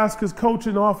Nebraska's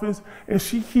coaching office, and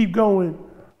she keep going,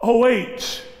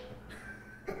 OH.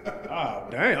 Oh,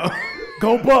 damn.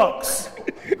 Go Bucks.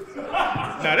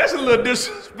 Now that's a little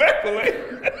disrespectful,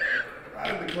 eh?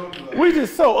 We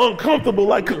just so uncomfortable,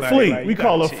 like Flea. We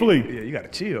call her Flea. Yeah, you gotta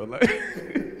chill. Like.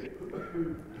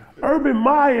 Urban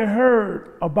Meyer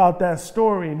heard about that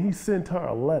story and he sent her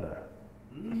a letter.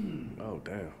 Oh,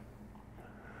 damn.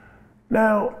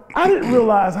 Now, I didn't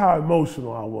realize how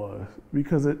emotional I was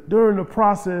because during the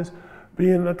process,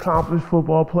 being an accomplished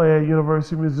football player at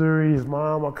University of Missouri, his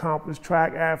mom accomplished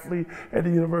track athlete at the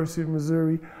University of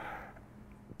Missouri,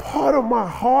 part of my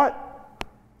heart,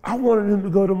 I wanted him to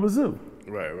go to Mizzou.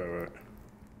 Right.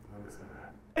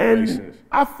 And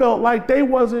I felt like they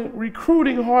wasn't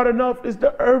recruiting hard enough as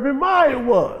the Urban Meyer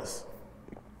was.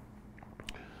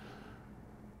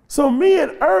 So me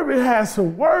and Urban had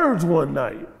some words one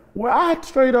night where I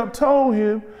straight up told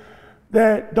him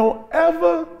that don't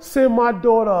ever send my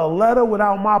daughter a letter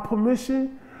without my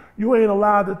permission. You ain't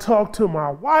allowed to talk to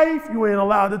my wife. You ain't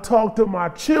allowed to talk to my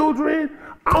children.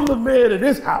 I'm the man of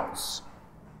this house.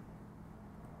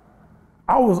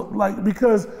 I was like,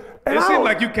 because... It seemed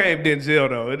like you came Denzel,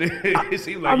 though. It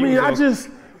seemed like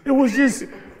it was just...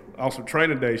 On some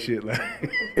training day shit. Like.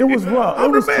 It was rough. I'm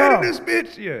it was the man tough. of this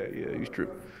bitch. Yeah, he's true.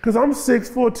 Because I'm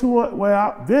 6'4", 200.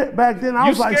 Well, back then I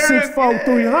was like 6'4",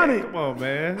 300. Come on,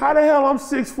 man. How the hell I'm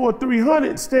 6'4",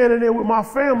 300 standing there with my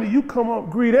family? You come up,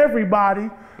 greet everybody,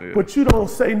 but you don't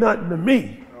say nothing to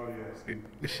me. Oh, yeah.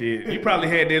 Shit, you probably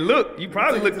had that look. You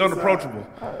probably looked unapproachable.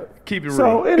 Keep it real.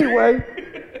 So anyway,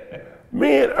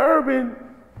 me and Urban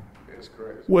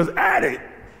was at it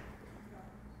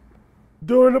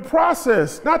during the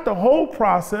process. Not the whole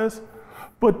process,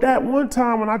 but that one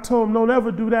time when I told him don't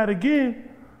ever do that again.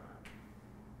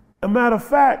 A matter of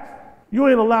fact, you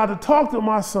ain't allowed to talk to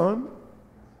my son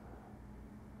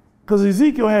because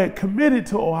Ezekiel had committed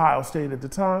to Ohio State at the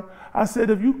time. I said,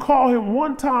 if you call him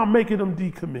one time, making him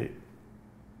decommit.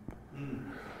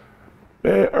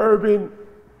 Man, Urban,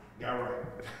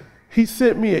 he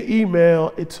sent me an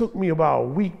email. It took me about a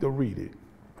week to read it.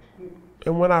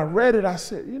 And when I read it, I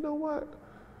said, you know what?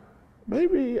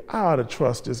 Maybe I ought to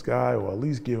trust this guy or at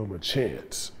least give him a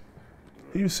chance.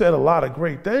 You said a lot of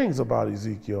great things about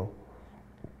Ezekiel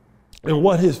and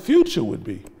what his future would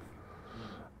be.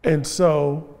 And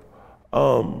so,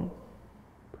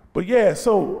 but yeah,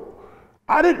 so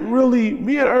I didn't really,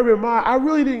 me and Urban Meyer, I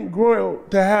really didn't grow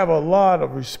to have a lot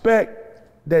of respect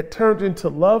that turned into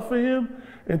love for him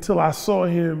until I saw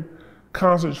him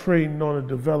concentrating on the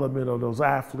development of those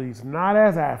athletes, not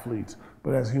as athletes,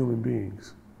 but as human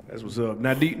beings. That's what's up.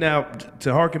 Now,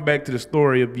 to harken back to the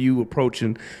story of you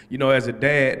approaching, as a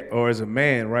dad or as a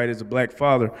man, right, as a black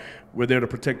father, we're there to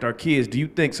protect our kids. Do you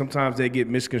think sometimes they get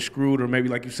misconstrued, or maybe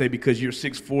like you say, because you're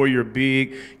 6'4", you're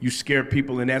big, you scare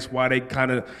people, and that's why they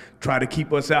kind of try to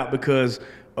keep us out because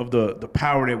of the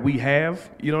power that we have?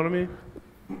 You know what I mean?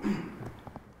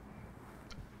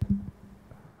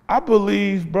 I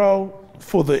believe, bro,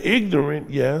 for the ignorant,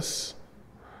 yes,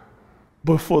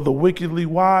 but for the wickedly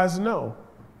wise, no.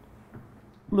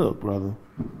 Look, brother.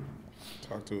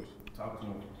 Talk to us.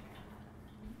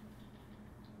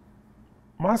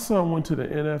 My son went to the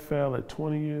NFL at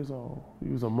 20 years old. He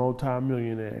was a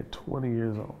multi-millionaire at 20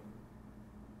 years old.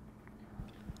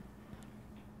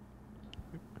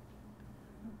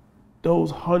 those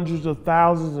hundreds of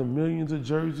thousands and millions of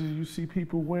jerseys you see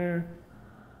people wearing,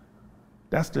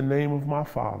 that's the name of my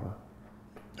father.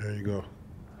 There you go.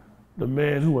 The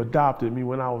man who adopted me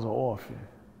when I was an orphan.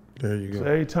 There you go. So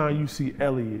every time you see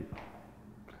Elliot,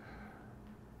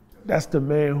 that's the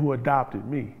man who adopted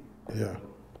me. Yeah.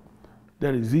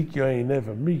 That Ezekiel ain't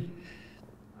never me.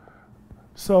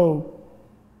 So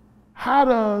how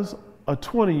does a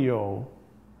 20-year-old,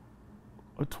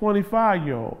 a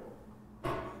 25-year-old,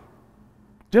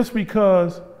 just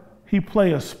because he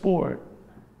play a sport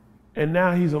and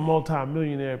now he's a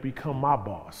multimillionaire, become my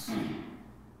boss?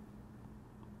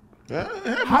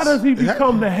 How does he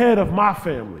become the head of my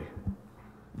family?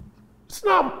 It's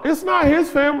not his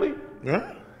family.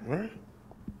 Right, right.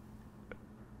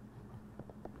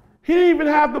 He didn't even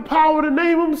have the power to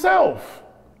name himself.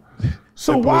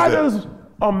 So why does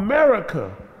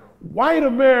America, white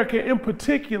America in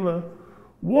particular,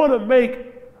 want to make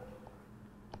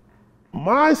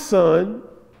my son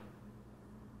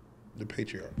the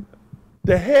patriarch,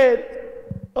 the head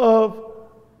of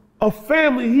a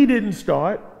family he didn't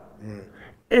start,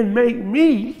 and make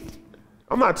me,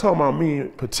 I'm not talking about me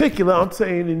in particular, I'm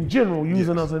saying in general,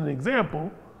 using us as an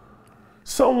example,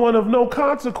 someone of no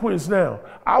consequence now.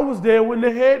 I was there when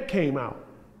the head came out.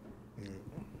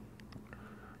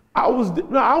 I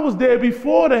was there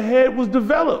before the head was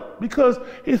developed, because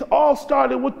it all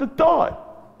started with the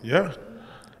thought. Yeah.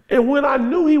 And when I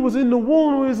knew he was in the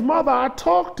womb of his mother, I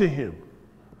talked to him.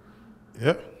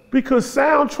 Yeah. Because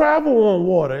sound travel on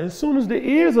water. As soon as the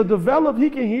ears are developed, he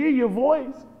can hear your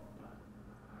voice.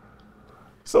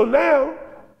 So now,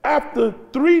 after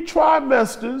 3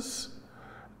 trimesters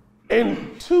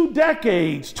and 2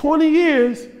 decades, 20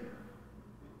 years,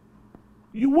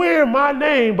 you wear my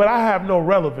name, but I have no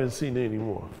relevancy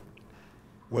anymore.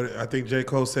 What I think J.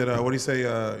 Cole said, what did he say?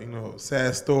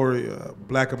 Sad story,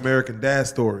 Black American dad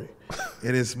story.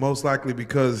 And it's most likely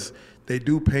because they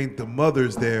do paint the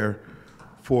mothers there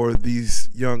for these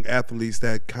young athletes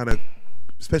that kind of,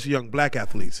 especially young black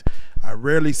athletes. I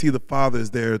rarely see the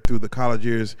fathers there through the college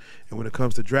years. And when it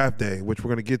comes to draft day, which we're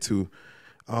going to get to,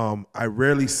 I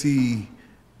rarely see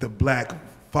the black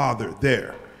father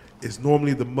there. It's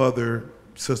normally the mother,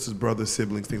 sisters, brothers,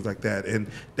 siblings, things like that. And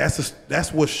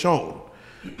that's what's shown.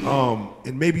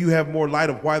 And maybe you have more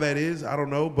light of why that is, I don't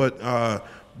know. But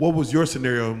what was your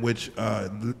scenario in which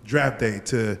draft day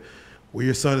to where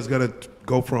your son is going to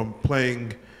go from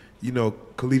playing,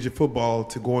 collegiate football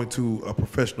to going to a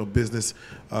professional business,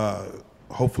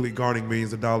 hopefully garnering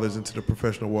millions of dollars into the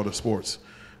professional world of sports?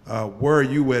 Where are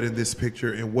you at in this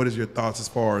picture, and what is your thoughts as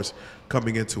far as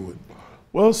coming into it?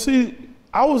 Well, see,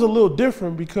 I was a little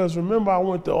different because remember I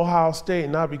went to Ohio State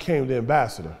and I became the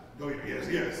ambassador. Oh, yes,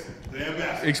 the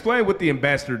ambassador. Explain what the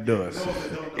ambassador does.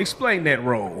 Explain that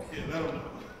role. Yeah, let them know.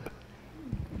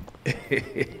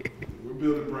 We're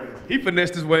building brands. He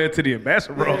finessed his way into the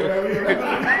ambassador role.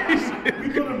 We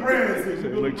building brands.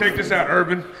 Look, check this out,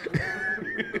 Urban.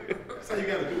 That's how you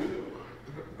got to do it.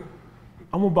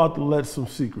 I'm about to let some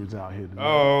secrets out here tonight.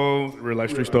 Oh, Real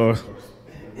Life Street Stars.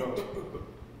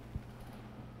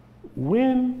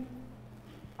 When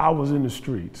I was in the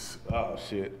streets, Oh,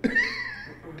 shit.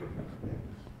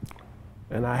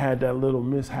 and I had that little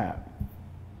mishap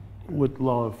with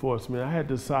law enforcement, I had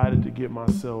decided to get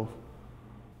myself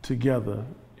together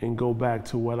and go back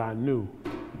to what I knew,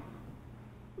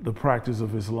 the practice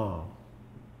of Islam.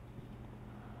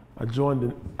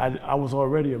 I was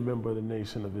already a member of the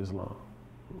Nation of Islam.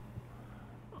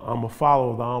 I'm a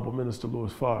follower of the Honorable Minister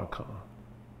Louis Farrakhan.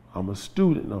 I'm a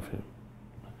student of him.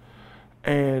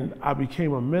 And I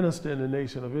became a minister in the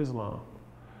Nation of Islam.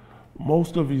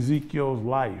 Most of Ezekiel's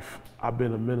life, I've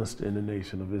been a minister in the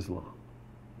Nation of Islam.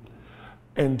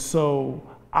 And so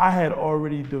I had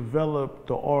already developed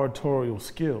the oratorial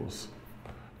skills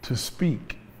to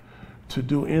speak, to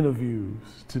do interviews,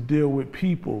 to deal with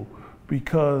people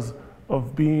because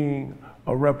of being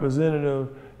a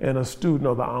representative and a student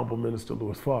of the Honorable Minister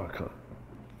Louis Farrakhan.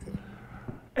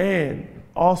 And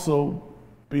also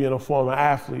being a former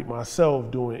athlete myself,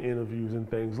 doing interviews and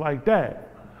things like that.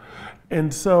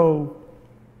 And so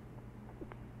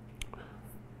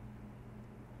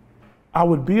I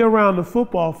would be around the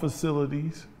football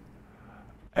facilities,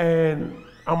 and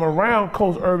I'm around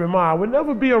Coach Urban Meyer. I would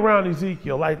never be around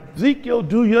Ezekiel. Like, Ezekiel,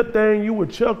 do your thing, you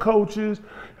with your coaches.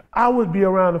 I would be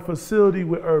around the facility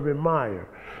with Urban Meyer.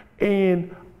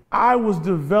 And I was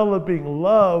developing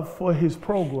love for his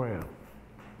program.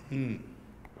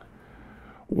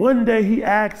 One day he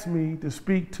asked me to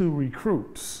speak to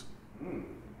recruits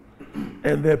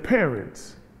and their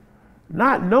parents,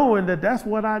 not knowing that that's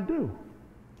what I do.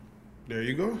 There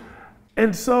you go.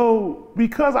 And so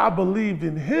because I believed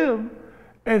in him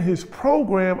and his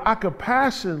program, I could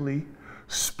passionately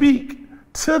speak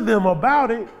to them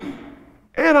about it,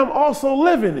 and I'm also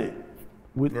living it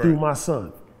through my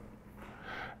son.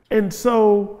 And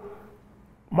so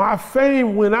my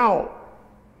fame went out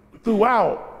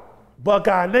throughout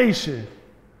Buckeye Nation.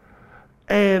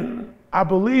 And I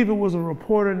believe it was a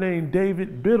reporter named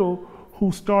David Biddle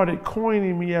who started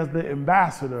coining me as the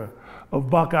ambassador of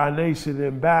Buckeye Nation, the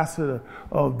ambassador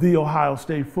of the Ohio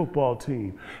State football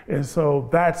team. And so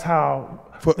that's how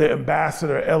the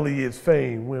ambassador Elliott's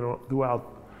fame went on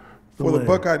throughout the For land. the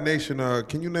Buckeye Nation,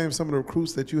 can you name some of the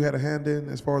recruits that you had a hand in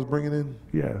as far as bringing in?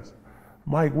 Yes.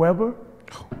 Mike Weber,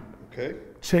 Okay.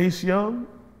 Chase Young,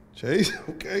 Chase,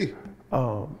 okay.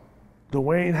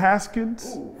 Dwayne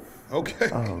Haskins. Okay.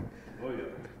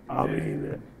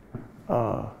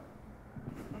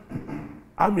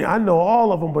 I mean, I know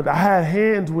all of them, but I had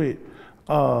hands with,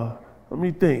 let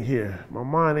me think here. My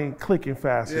mind ain't clicking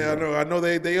fast Yeah, enough. I know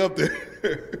they up there.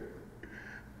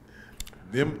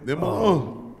 them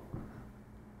alone.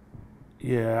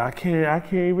 Yeah, I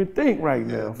can't even think right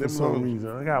now for them some alone. reason.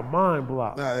 I got mind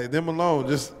blocked. Nah, them alone.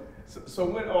 Just So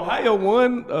when Ohio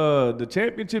won the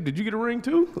championship, did you get a ring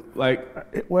too?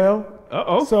 Like, Well,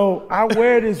 so I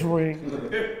wear this ring.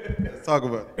 let's talk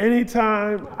about it.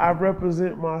 Anytime I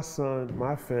represent my son,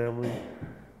 my family,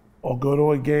 or go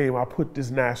to a game, I put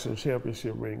this national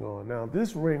championship ring on. Now,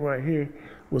 this ring right here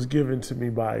was given to me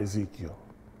by Ezekiel.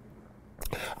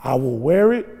 I will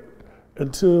wear it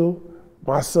until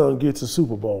my son gets a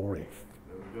Super Bowl ring.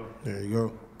 There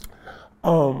you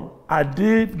go. I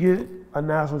did get a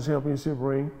national championship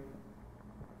ring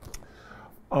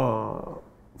for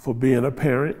being a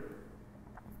parent.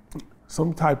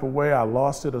 Some type of way I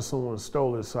lost it or someone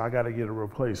stole it, so I got to get a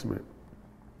replacement.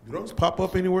 Do those pop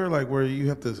up anywhere, like where you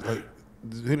have to, like,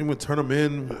 does anyone turn them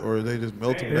in, or they just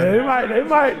melt them Yeah,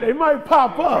 down? they might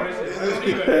pop up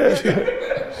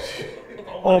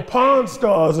on Pawn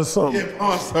Stars or something. Yeah,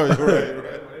 Pawn Stars,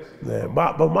 right. Yeah,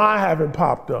 but mine haven't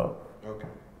popped up. Okay.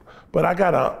 But I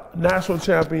got a national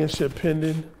championship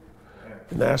pendant,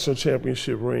 a national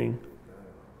championship ring.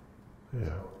 Yeah.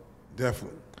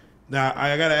 Definitely. Now,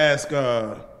 I got to ask,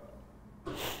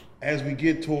 as we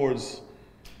get towards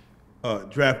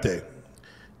draft day,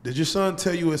 did your son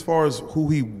tell you as far as who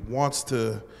he wants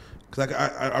to, because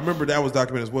I remember that was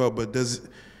documented as well, but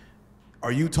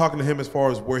are you talking to him as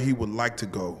far as where he would like to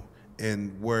go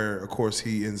and where, of course,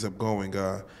 he ends up going?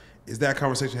 Is that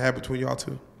conversation had between y'all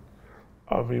two?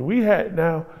 I mean,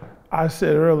 I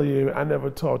said earlier, I never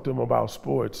talked to him about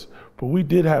sports, but we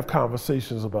did have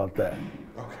conversations about that.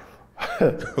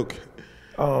 Okay.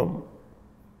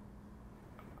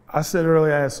 I said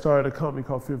earlier I had started a company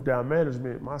called Fifth Down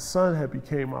Management. My son had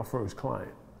became my first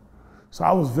client. So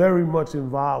I was very much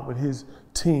involved with his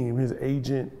team, his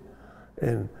agent,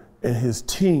 and his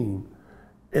team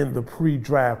in the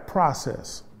pre-draft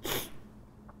process.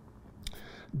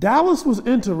 Dallas was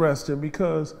interesting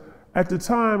because at the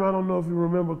time, I don't know if you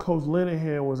remember, Coach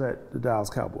Linehan was at the Dallas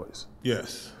Cowboys.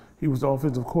 Yes. He was the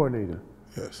offensive coordinator.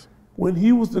 Yes. When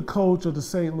he was the coach of the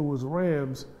St. Louis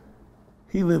Rams,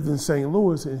 he lived in St.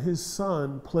 Louis, and his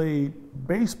son played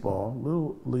baseball,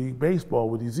 Little League baseball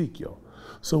with Ezekiel.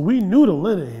 So we knew the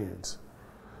Linehans.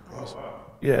 Awesome.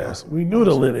 Yes, we knew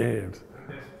the Linehans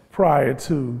prior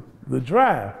to the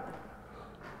draft.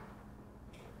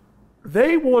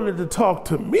 They wanted to talk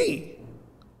to me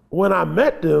when I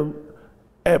met them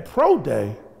at Pro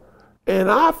Day, and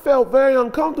I felt very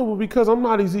uncomfortable because I'm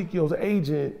not Ezekiel's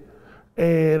agent,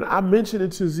 and I mentioned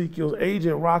it to Ezekiel's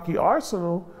agent, Rocky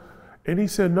Arsenal, and he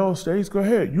said, no, Stace, go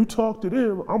ahead. You talk to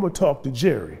them, I'm gonna talk to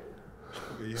Jerry.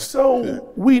 Yeah.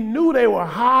 So we knew they were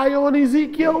high on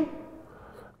Ezekiel,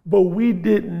 but we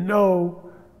didn't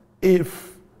know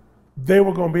if they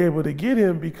were gonna be able to get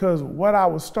him, because what I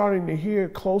was starting to hear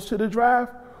close to the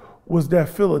draft was that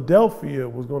Philadelphia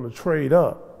was gonna trade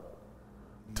up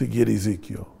to get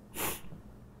Ezekiel.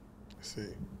 I see.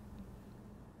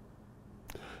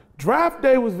 Draft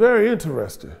day was very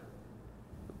interesting.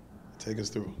 Take us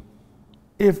through.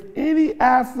 If any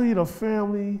athlete or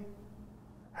family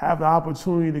have the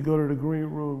opportunity to go to the green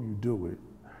room, you do it.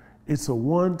 It's a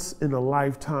once in a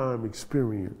lifetime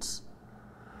experience.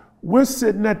 We're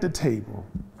sitting at the table.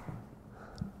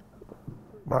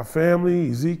 My family,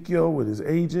 Ezekiel with his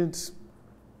agents.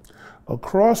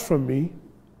 Across from me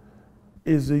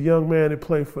is the young man that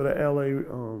played for the LA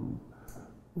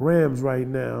Rams right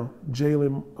now,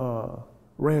 Jalen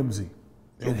Ramsey,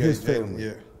 and his family.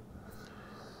 Yeah.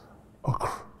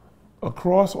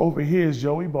 Across over here is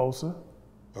Joey Bosa,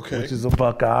 Okay. which is a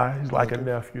Buckeye. He's like a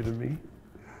nephew to me.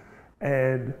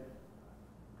 And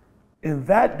in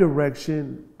that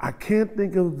direction, I can't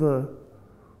think of the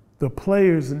the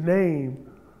player's name,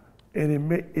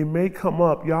 and it may come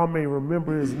up, y'all may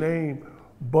remember his name,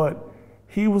 but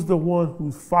he was the one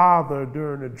whose father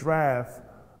during the draft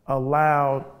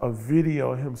allowed a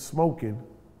video of him smoking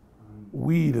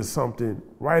weed or something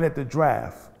right at the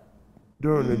draft,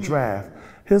 during the draft.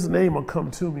 His name will come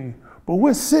to me, but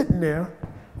we're sitting there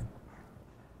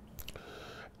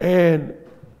and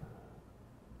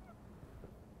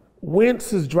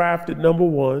Wentz is drafted number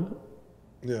 1.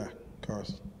 Yeah,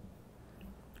 Carson.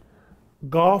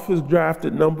 Goff is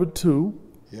drafted number 2.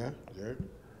 Yeah, Jared.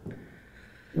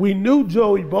 We knew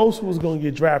Joey Bosa was going to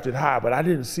get drafted high, but I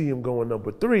didn't see him going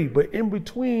number 3. But in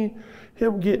between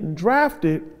him getting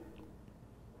drafted,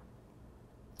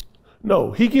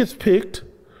 no, he gets picked.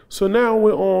 So now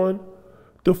we're on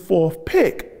the 4th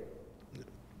pick.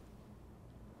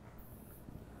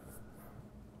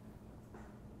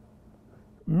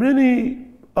 Many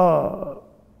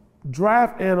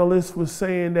draft analysts were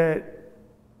saying that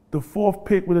the 4th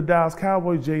pick with the Dallas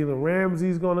Cowboys, Jalen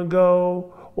Ramsey's gonna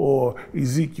go, or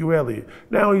Ezekiel Elliott.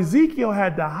 Now, Ezekiel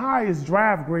had the highest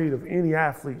draft grade of any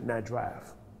athlete in that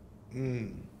draft.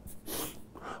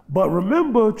 But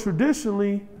remember,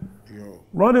 traditionally,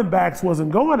 running backs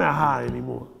wasn't going that high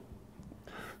anymore.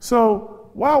 So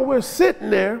while we're sitting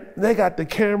there, they got the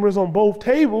cameras on both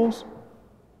tables.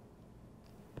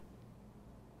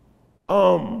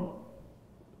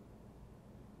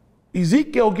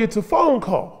 Ezekiel gets a phone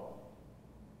call.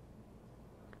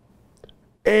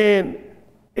 And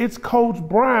it's Coach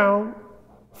Brown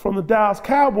from the Dallas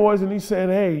Cowboys, and he said,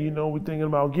 hey, you know, we're thinking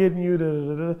about getting you. Da,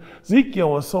 da, da.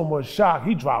 Ezekiel in so much shock,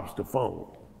 he drops the phone.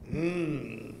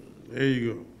 There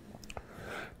you go.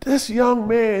 This young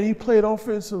man, he played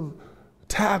offensive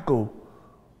tackle.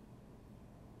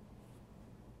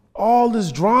 All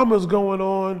this drama's going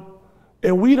on,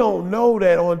 and we don't know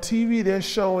that on TV they're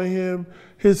showing him,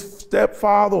 his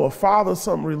stepfather or father,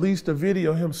 something released a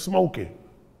video of him smoking.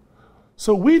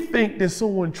 So we think that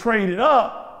someone traded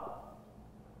up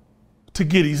to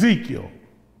get Ezekiel.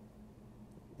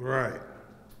 Right.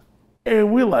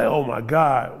 And we're like, oh my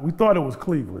God, we thought it was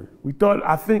Cleveland.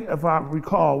 I think if I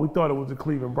recall, we thought it was the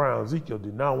Cleveland Browns. Ezekiel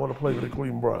did not want to play for the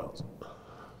Cleveland Browns.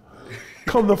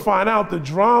 Come to find out, the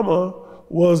drama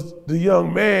was the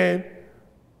young man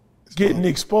getting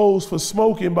exposed for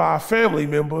smoking by a family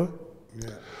member. Yeah.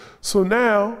 So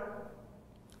now,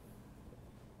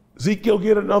 Ezekiel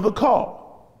get another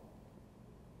call.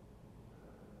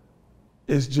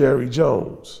 It's Jerry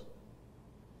Jones.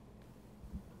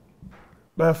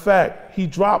 Matter of fact, he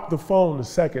dropped the phone the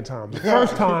second time. The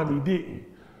first time he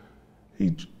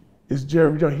didn't. It's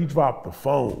Jerry Jones, he dropped the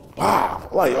phone. Wow,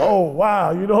 like, oh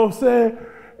wow, you know what I'm saying?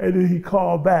 And then he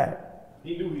called back.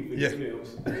 He knew he could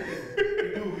Mills.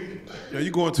 Yeah,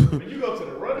 you going to When you go to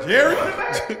the running Jerry?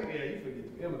 back, yeah, you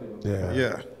forget Eminem.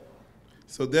 Yeah.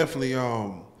 So definitely,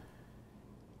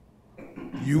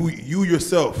 you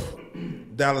yourself,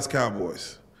 Dallas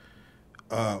Cowboys.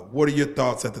 What are your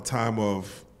thoughts at the time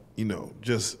of, you know,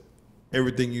 just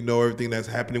everything you know, everything that's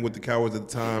happening with the Cowboys at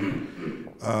the time,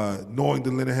 knowing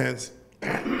the Linehans?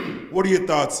 What are your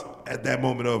thoughts at that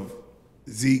moment of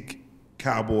Zeke,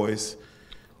 Cowboys?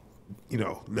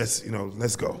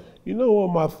 Let's go. You know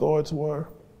what my thoughts were?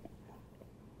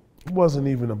 It wasn't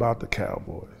even about the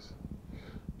Cowboys.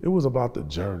 It was about the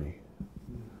journey.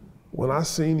 When I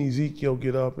seen Ezekiel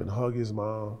get up and hug his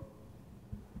mom,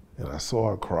 and I saw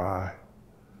her cry,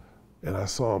 and I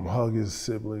saw him hug his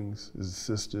siblings, his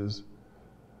sisters,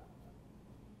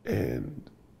 and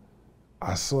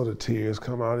I saw the tears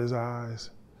come out his eyes,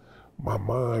 my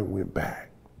mind went back.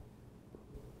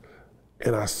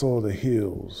 And I saw the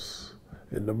hills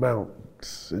and the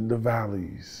mountains and the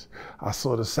valleys. I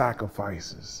saw the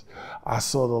sacrifices. I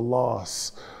saw the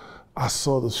loss. I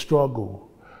saw the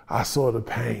struggle. I saw the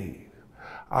pain.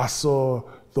 I saw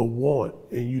the want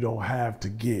and you don't have to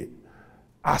get.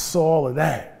 I saw all of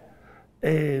that.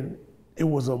 And it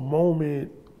was a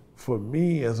moment for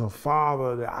me as a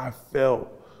father that I felt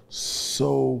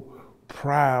so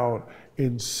proud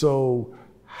and so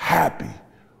happy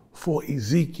for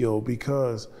Ezekiel,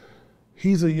 because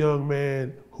he's a young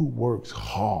man who works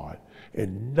hard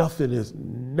and nothing has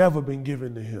never been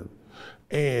given to him.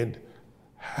 And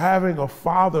having a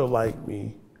father like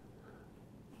me,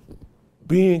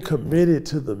 being committed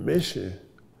to the mission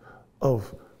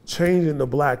of changing the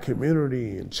Black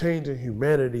community and changing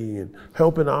humanity and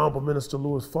helping the Honorable Minister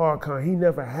Louis Farrakhan, he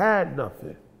never had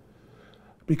nothing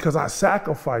because I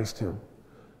sacrificed him.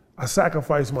 I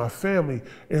sacrificed my family,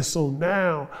 and so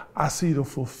now I see the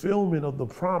fulfillment of the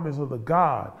promise of the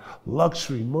God,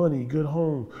 luxury, money, good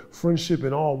home, friendship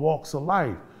in all walks of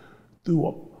life,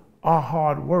 through our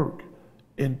hard work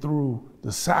and through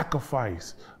the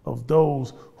sacrifice of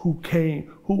those who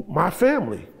came, my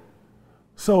family.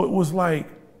 So it was like,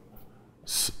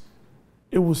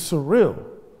 it was surreal.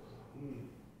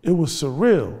 It was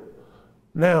surreal.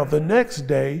 Now, the next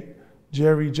day,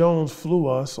 Jerry Jones flew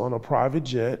us on a private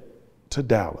jet to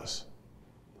Dallas.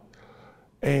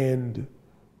 And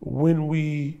when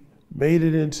we made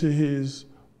it into his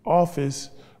office,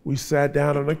 we sat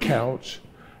down on the couch,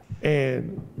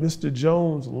 and Mr.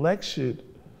 Jones lectured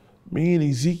me and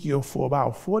Ezekiel for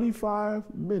about 45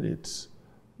 minutes,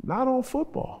 not on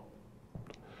football,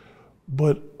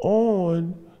 but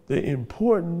on the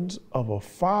importance of a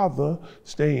father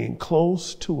staying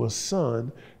close to a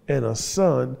son and a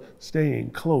son staying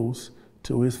close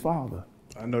to his father.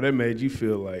 I know that made you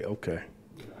feel like, okay.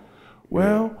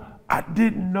 Well, I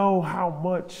didn't know how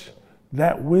much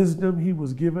that wisdom he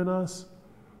was giving us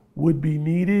would be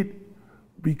needed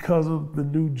because of the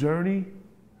new journey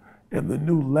and the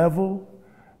new level.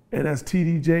 And as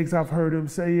T.D. Jakes, I've heard him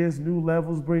say, is new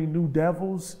levels bring new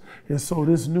devils. And so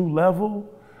this new level,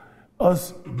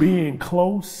 us being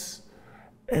close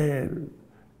and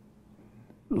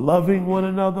loving one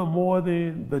another more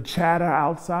than the chatter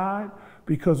outside,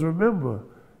 because remember,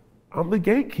 I'm the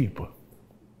gatekeeper.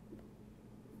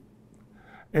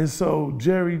 And so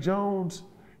Jerry Jones,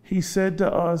 he said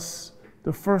to us,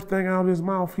 the first thing out of his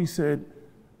mouth, he said,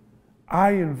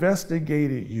 I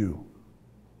investigated you,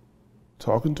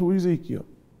 talking to Ezekiel,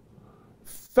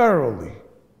 thoroughly.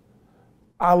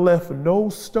 I left no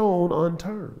stone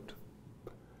unturned.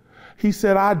 He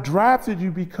said, I drafted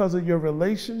you because of your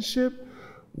relationship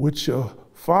with your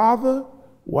father,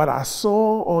 what I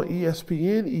saw on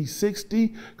ESPN,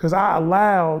 E60, because I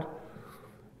allowed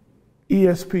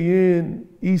ESPN,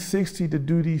 E60 to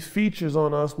do these features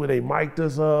on us where they mic'd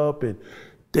us up and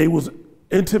they was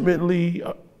intimately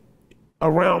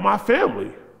around my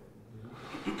family.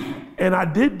 And I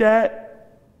did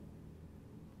that,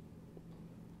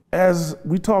 as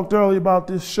we talked earlier about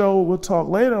this show, we'll talk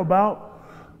later about,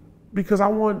 because I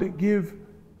wanted to give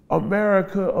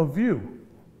America a view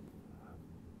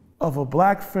of a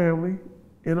black family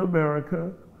in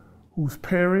America whose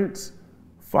parents,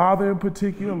 father in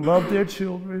particular, love their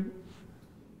children,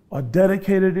 are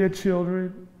dedicated to their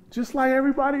children, just like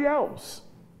everybody else.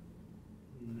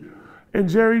 And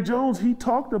Jerry Jones, he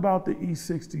talked about the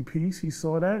E60 piece. He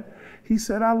saw that. He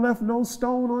said, I left no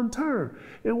stone unturned.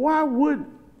 And why would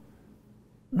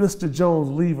Mr. Jones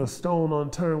leave a stone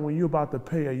unturned when you're about to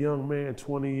pay a young man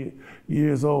 20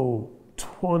 years old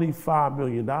 $25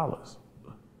 million?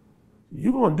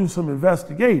 You're going to do some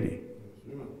investigating.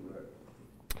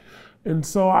 And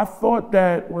so I thought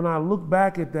that when I look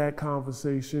back at that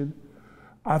conversation,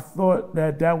 I thought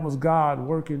that that was God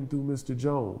working through Mr.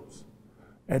 Jones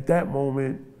at that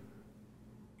moment,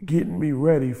 getting me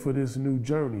ready for this new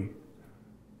journey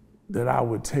that I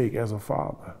would take as a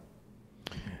father.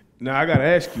 Now, I got to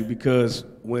ask you, because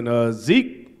when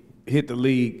Zeke hit the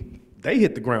league, they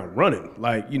hit the ground running.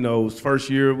 Like, you know, his first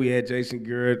year we had Jason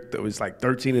Garrett. It was like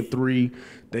 13-3.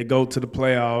 They go to the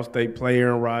playoffs. They play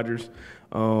Aaron Rodgers.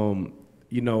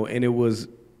 You know, and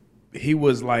he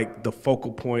was like the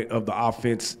focal point of the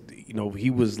offense. You know, he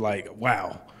was like,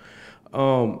 wow.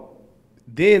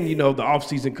 Then, you know, the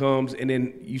offseason comes, and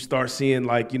then you start seeing,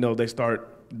 like, you know, they start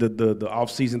the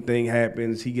offseason thing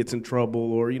happens, he gets in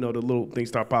trouble, or, you know, the little things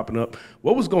start popping up.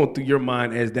 What was going through your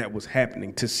mind as that was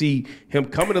happening, to see him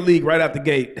come in the league right out the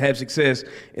gate, have success,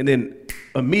 and then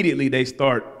immediately they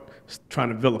start trying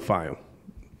to vilify him?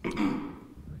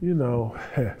 You know,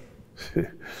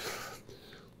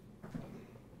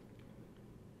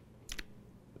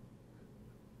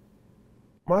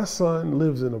 my son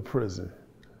lives in a prison.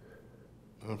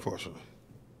 Unfortunately.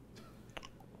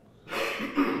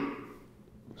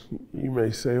 You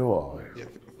may say, oh, yeah,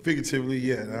 figuratively,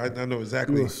 yeah, I know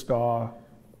exactly. You're a star.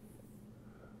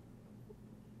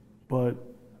 But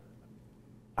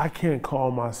I can't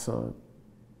call my son,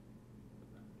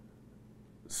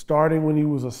 starting when he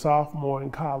was a sophomore in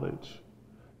college,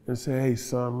 and say, hey,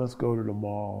 son, let's go to the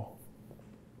mall.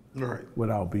 Right.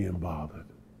 Without being bothered.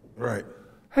 Right.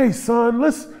 Hey, son,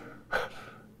 let's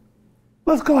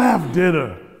go have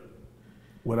dinner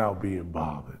without being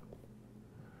bothered.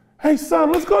 Hey,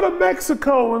 son, let's go to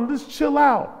Mexico and just chill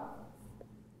out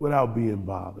without being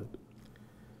bothered.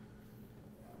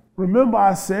 Remember,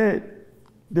 I said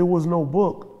there was no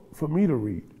book for me to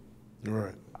read.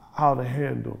 Right. How to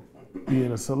handle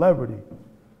being a celebrity.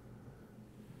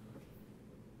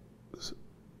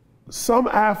 Some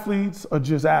athletes are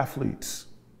just athletes.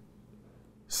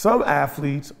 Some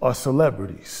athletes are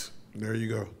celebrities. There you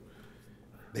go.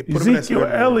 They put Ezekiel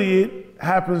Elliott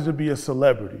happens to be a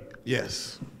celebrity.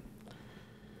 Yes.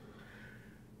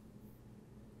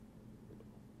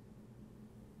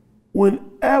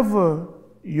 whenever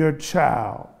your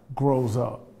child grows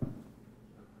up,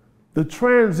 the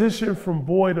transition from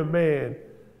boy to man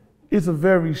is a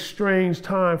very strange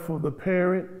time for the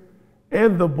parent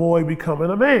and the boy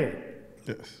becoming a man.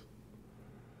 Yes.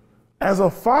 As a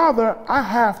father, I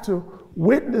have to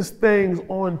witness things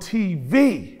on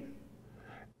TV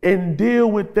and deal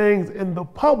with things in the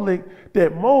public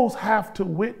that most have to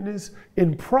witness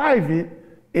in private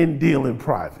and deal in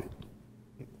private.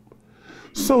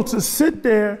 So to sit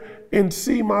there and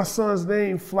see my son's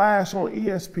name flash on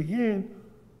ESPN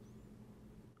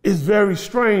is very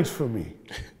strange for me.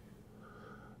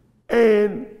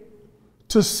 And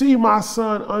to see my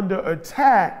son under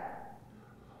attack,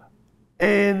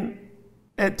 and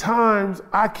at times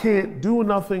I can't do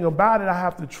nothing about it. I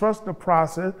have to trust the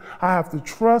process. I have to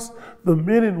trust the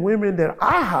men and women that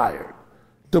I hired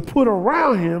to put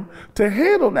around him to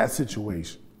handle that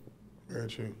situation. Very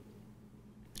true.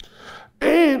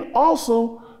 And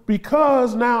also,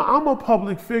 because now I'm a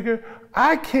public figure,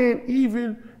 I can't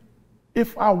even,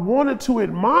 if I wanted to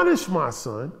admonish my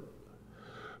son,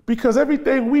 because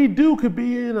everything we do could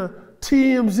be in a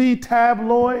TMZ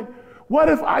tabloid. What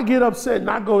if I get upset and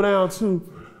I go down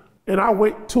to, and I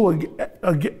wait to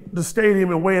the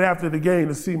stadium and wait after the game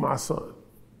to see my son?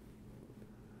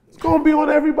 It's gonna be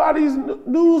on everybody's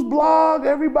news blog,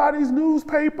 everybody's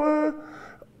newspaper.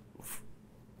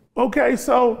 Okay,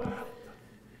 so,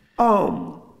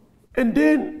 and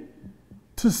then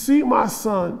to see my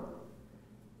son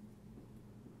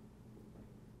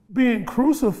being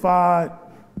crucified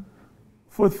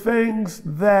for things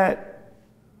that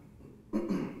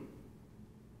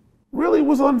really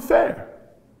was unfair.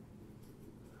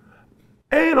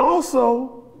 And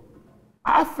also,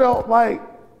 I felt like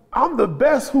I'm the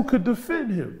best who could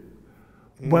defend him,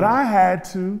 but I had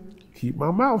to keep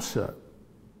my mouth shut.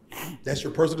 That's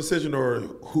your personal decision, or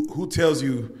who tells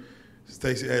you,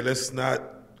 Stacey, hey, let's not,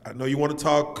 I know you want to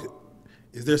talk.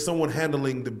 Is there someone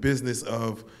handling the business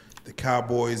of the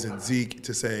Cowboys and Zeke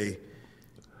to say,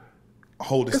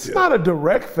 hold it still? It's not a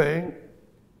direct thing.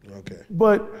 Okay.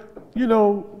 But, you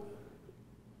know,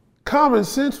 common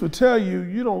sense would tell you,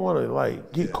 you don't want to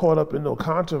get caught up in no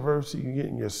controversy and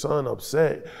getting your son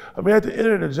upset. I mean, at the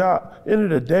end of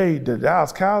the day, the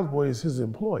Dallas Cowboys is his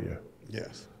employer.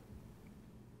 Yes.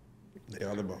 They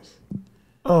are the boss.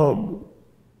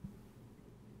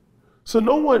 So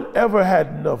no one ever had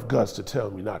enough guts to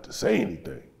tell me not to say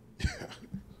anything.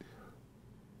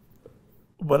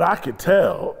 But I could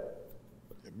tell.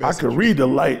 I could read the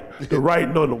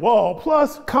writing on the wall.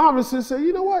 Plus, common sense say,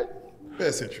 you know what?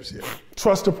 Best interest, yeah.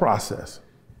 Trust the process.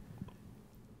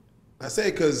 I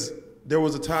say because there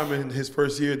was a time in his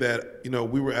first year that, you know,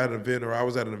 we were at an event, or I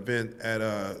was at an event at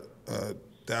a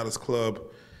Dallas club.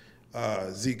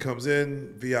 Zeke comes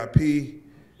in, VIP,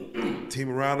 team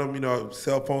around him, you know,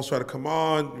 cell phones try to come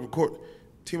on, record,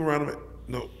 team around him,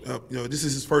 you know, this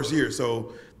is his first year,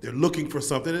 so they're looking for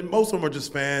something, and most of them are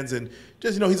just fans, and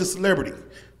just, you know, he's a celebrity,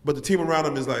 but the team around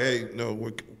him is like, hey, no,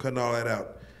 we're cutting all that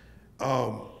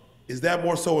out. Is that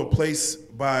more so in place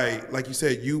by, like you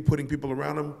said, you putting people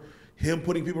around him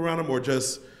putting people around him, or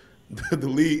just the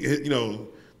league, you know,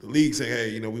 the league saying, hey,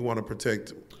 you know, we want to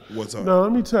protect what's up? No,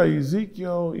 let me tell you,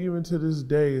 Ezekiel, even to this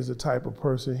day, is the type of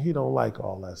person, he don't like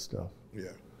all that stuff. Yeah.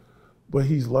 But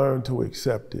he's learned to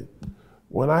accept it.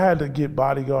 When I had to get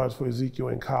bodyguards for Ezekiel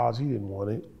in college, he didn't want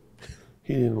it.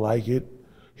 He didn't like it.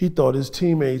 He thought his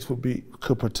teammates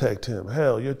could protect him.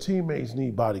 Hell, your teammates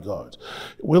need bodyguards.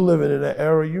 We're living in an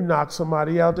era, you knock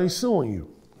somebody out, they suing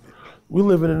you. We're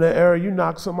living in an era, you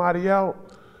knock somebody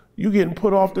out, you getting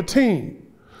put off the team.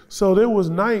 So there was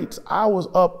nights I was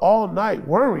up all night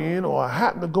worrying, or I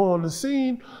happened to go on the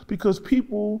scene because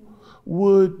people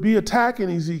would be attacking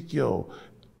Ezekiel,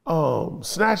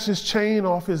 snatch his chain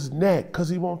off his neck because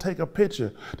he won't take a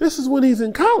picture. This is when he's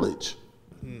in college.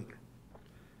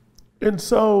 And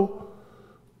so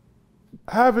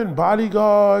having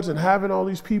bodyguards and having all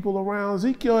these people around,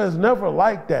 Ezekiel has never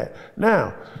liked that.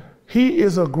 Now, he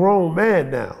is a grown man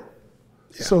now.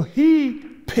 Yeah. So he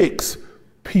picks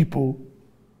people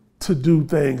to do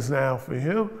things now for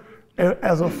him. And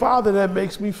as a father, that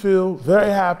makes me feel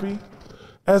very happy,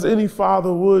 as any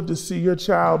father would, to see your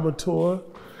child mature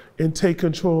and take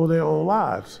control of their own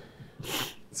lives.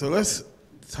 So let's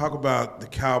talk about the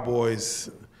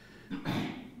Cowboys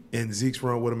and Zeke's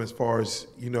run with them, as far as,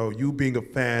 you know, you being a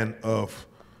fan of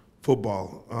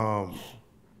football.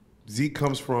 Zeke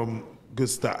comes from good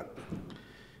stock.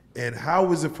 And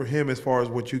how is it for him as far as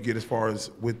what you get as far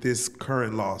as with this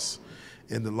current loss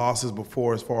and the losses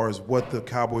before, as far as what the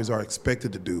Cowboys are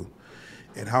expected to do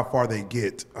and how far they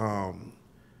get?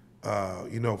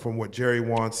 from what Jerry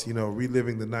wants,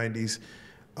 reliving the 90s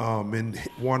and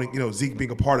wanting, Zeke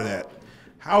being a part of that.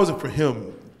 How is it for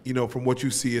him, from what you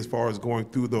see as far as going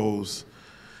through those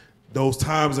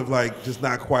times of like just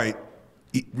not quite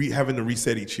having to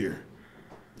reset each year?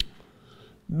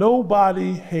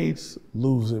 Nobody hates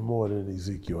losing more than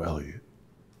Ezekiel Elliott.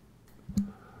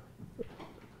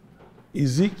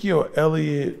 Ezekiel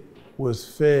Elliott was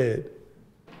fed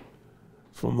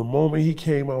from the moment he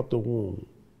came out the womb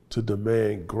to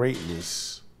demand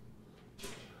greatness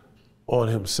on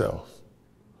himself,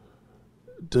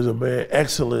 to demand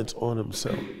excellence on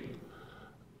himself.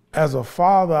 As a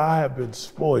father, I have been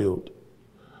spoiled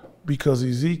because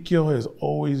Ezekiel has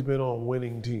always been on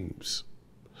winning teams.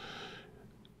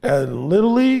 At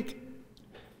Little League,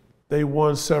 they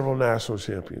won several national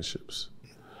championships.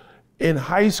 In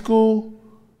high school,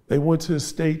 they went to the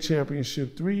state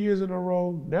championship 3 years in a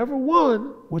row, never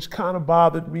won, which kind of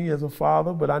bothered me as a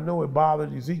father, but I know it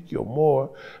bothered Ezekiel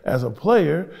more as a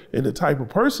player and the type of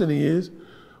person he is.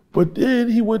 But then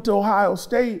he went to Ohio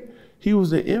State. He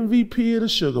was the MVP of the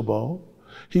Sugar Bowl.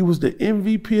 He was the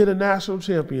MVP of the national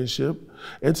championship.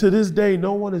 And to this day,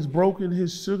 no one has broken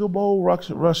his Sugar Bowl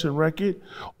rushing record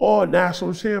or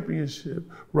national championship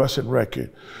rushing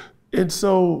record. And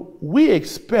so we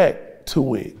expect to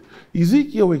win.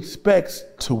 Ezekiel expects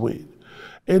to win.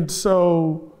 And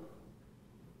so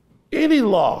any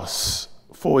loss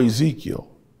for Ezekiel,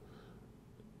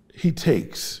 he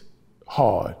takes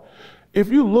hard. If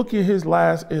you look at his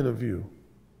last interview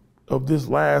of this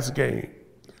last game,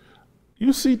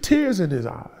 you see tears in his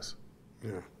eyes.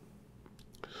 Yeah.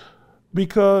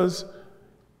 Because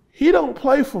he don't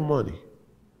play for money.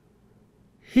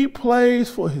 He plays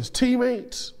for his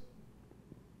teammates.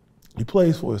 He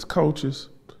plays for his coaches.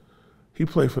 He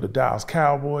played for the Dallas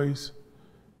Cowboys,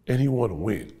 and he want to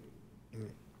win.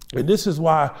 And this is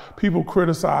why people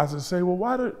criticize and say, well,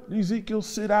 why did Ezekiel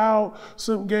sit out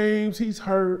some games? He's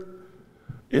hurt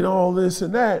and all this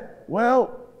and that.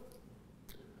 Well,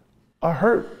 a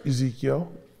hurt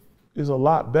Ezekiel is a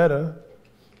lot better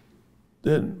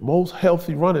than most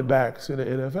healthy running backs in the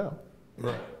NFL.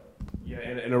 Right. Yeah,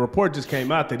 and a report just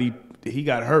came out that he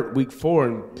got hurt week 4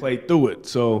 and played through it.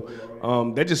 So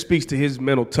that just speaks to his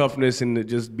mental toughness and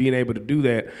just being able to do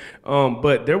that.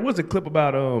 But there was a clip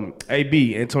about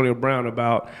AB, Antonio Brown,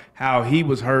 about how he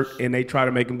was hurt and they tried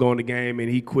to make him go in the game and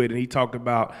he quit. And he talked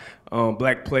about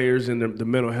black players and the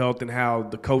mental health and how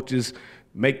the coaches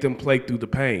make them play through the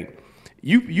pain.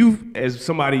 You as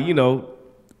somebody,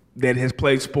 that has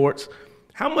played sports,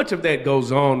 how much of that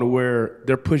goes on to where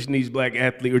they're pushing these black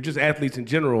athletes or just athletes in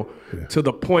general to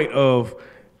the point of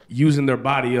using their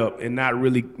body up and not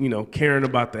really, caring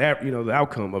about the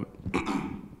outcome of it?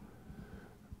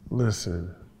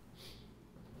 Listen,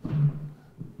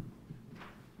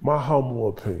 my humble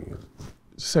opinion,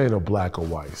 this ain't a black or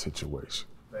white situation.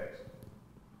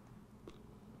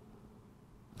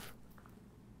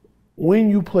 When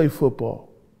you play football,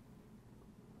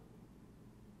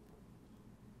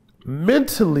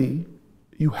 mentally,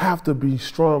 you have to be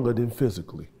stronger than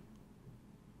physically.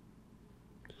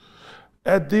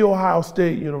 At The Ohio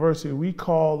State University, we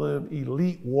call them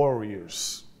elite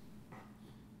warriors.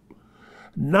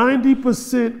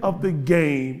 90% of the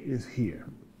game is here.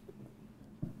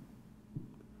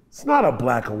 It's not a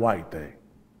black and white thing.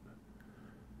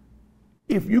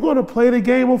 If you're going to play the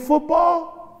game of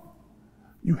football,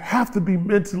 you have to be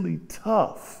mentally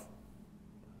tough.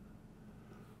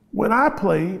 When I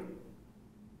played,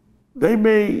 they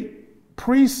made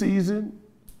preseason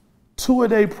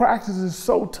 2-a-day practices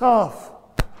so tough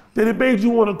that it made you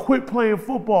want to quit playing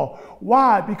football.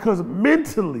 Why? Because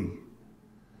mentally,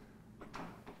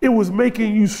 it was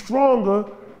making you stronger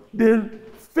than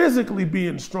physically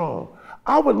being strong.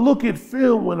 I would look at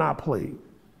film when I played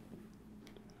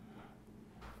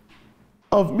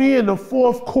of me in the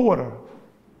fourth quarter,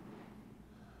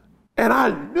 and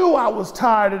I knew I was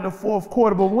tired in the fourth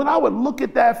quarter, but when I would look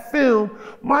at that film,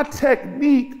 my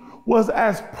technique was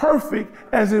as perfect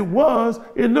as it was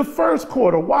in the first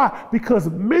quarter. Why? Because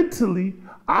mentally,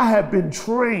 I had been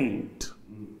trained.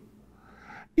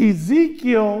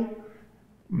 Ezekiel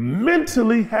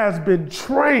mentally has been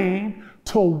trained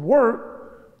to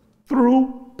work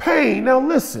through pain. Now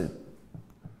listen,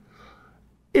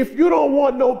 if you don't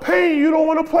want no pain, you don't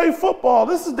want to play football.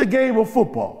 This is the game of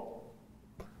football.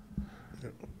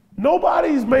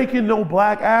 Nobody's making no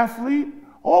black athlete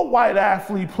or white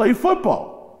athlete play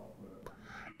football.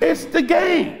 It's the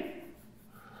game.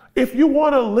 If you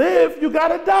want to live, you got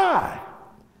to die.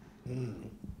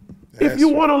 If you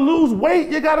want to lose weight,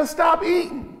 you got to stop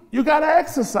eating. You got to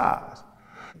exercise.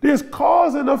 There's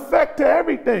cause and effect to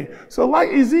everything. So like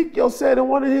Ezekiel said in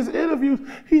one of his interviews,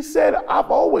 he said, I've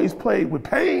always played with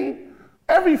pain.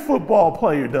 Every football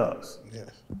player does.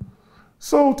 Yes.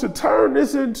 So to turn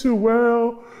this into,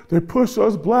 well, they push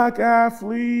us black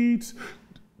athletes,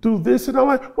 do this and all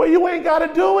that, well, you ain't got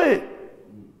to do it.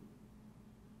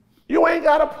 You ain't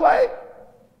got to play.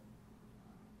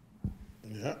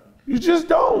 Yeah. You just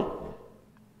don't.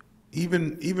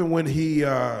 Even when he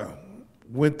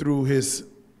went through his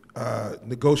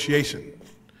negotiation,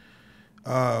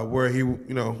 where he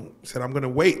said, "I'm going to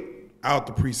wait out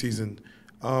the preseason."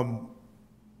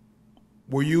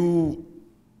 Were you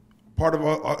part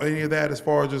of any of that? As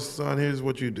far as just, son, here's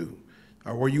what you do,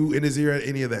 or were you in his ear at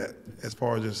any of that? As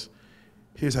far as just,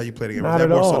 here's how you play the game. Not Was that at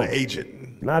more all. so the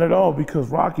agent? Not at all, because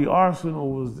Rocky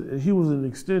Arsenal was an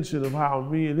extension of how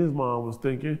me and his mom was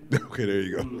thinking. Okay, there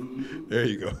you go. There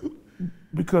you go.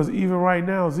 Because even right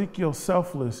now, Ezekiel's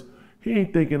selfless. He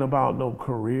ain't thinking about no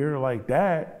career like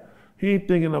that. He ain't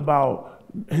thinking about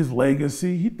his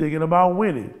legacy. He thinking about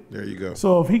winning. There you go.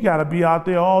 So if he got to be out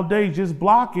there all day just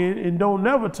blocking and don't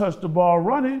never touch the ball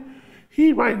running,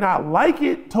 he might not like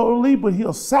it totally, but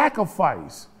he'll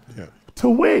sacrifice to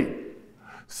win.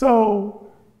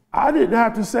 So I didn't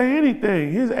have to say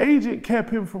anything. His agent kept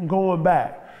him from going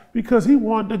back because he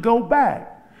wanted to go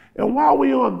back. And while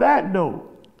we on that note,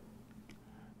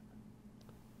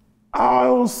 I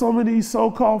owe some of these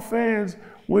so-called fans,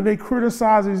 when they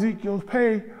criticize Ezekiel's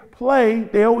play,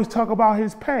 they always talk about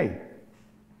his pay.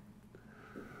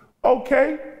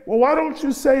 Okay, well, why don't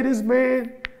you say this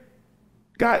man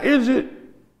got injured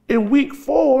in week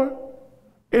 4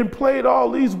 and played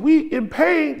all these weeks in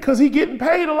pain because he getting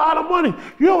paid a lot of money?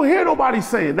 You don't hear nobody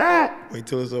saying that. Wait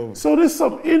till it's over. So there's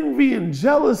some envy and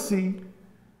jealousy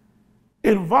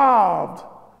involved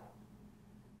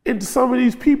in some of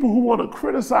these people who want to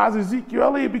criticize Ezekiel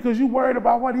Elliott because you worried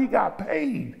about what he got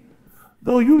paid,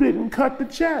 though you didn't cut the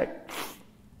check.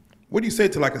 What do you say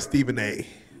to like a Stephen A,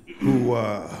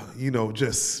 who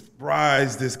just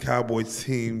rides this Cowboys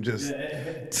team, he just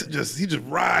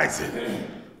rides it?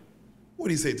 What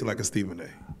do you say to like a Stephen A?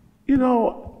 You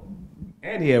know,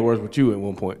 And he had words with you at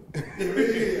one point.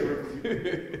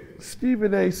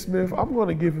 Stephen A. Smith, I'm going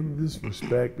to give him this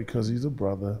respect because he's a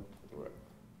brother.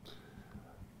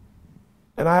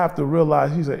 And I have to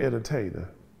realize he's an entertainer.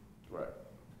 Right.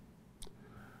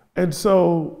 And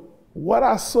so what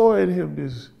I saw in him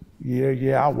this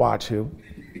year, I watch him.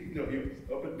 He was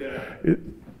up and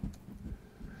down.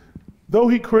 Though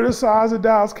he criticized the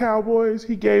Dallas Cowboys,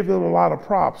 he gave them a lot of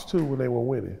props too when they were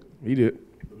winning. He did.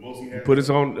 He put us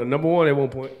on number 1 at one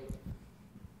point.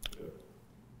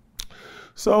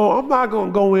 So I'm not going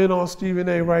to go in on Stephen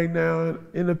A. right now.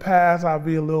 In the past, I'll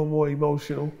be a little more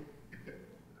emotional.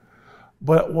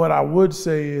 But what I would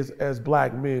say is, as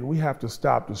black men, we have to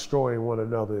stop destroying one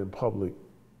another in public.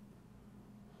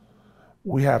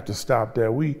 We have to stop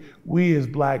that. We as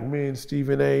black men,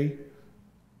 Stephen A.,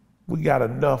 we got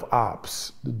enough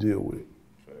ops to deal with.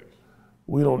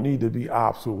 We don't need to be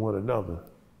ops with one another.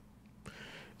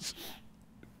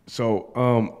 So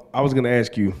I was going to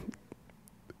ask you,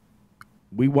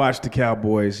 we watched the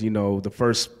Cowboys, the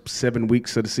first 7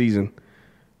 weeks of the season.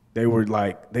 They looked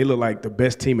like the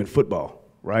best team in football,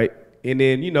 right? And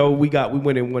then, we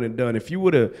went and won and done. If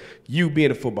you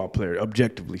being a football player,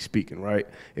 objectively speaking, right?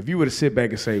 If you were to sit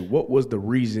back and say, what was the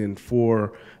reason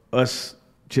for us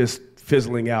just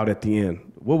fizzling out at the end,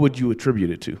 what would you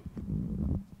attribute it to?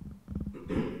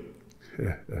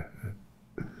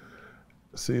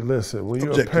 See, listen, when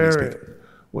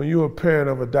you're a parent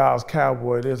of a Dallas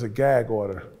Cowboy, there's a gag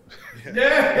order. Right.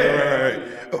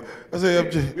 Oh, I say,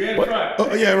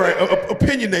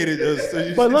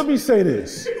 opinionated. But let me say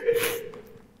this.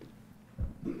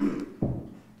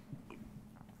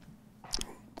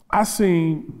 I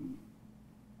seen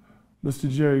Mr.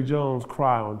 Jerry Jones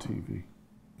cry on TV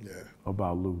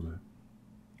about losing.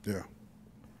 Yeah.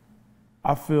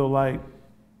 I feel like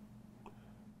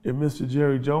if Mr.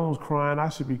 Jerry Jones crying, I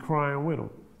should be crying with him.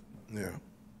 Yeah.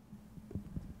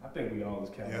 I think we all as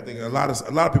Cowboys. Yeah, I think a lot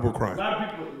of people are crying. A lot of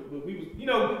people,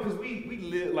 because we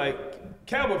live like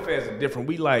Cowboy fans are different.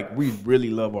 We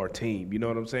really love our team. You know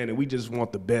what I'm saying? And we just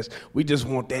want the best. We just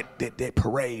want that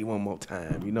parade one more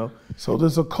time. So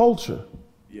there's a culture.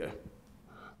 Yeah.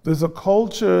 There's a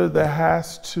culture that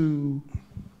has to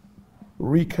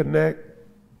reconnect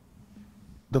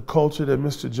the culture that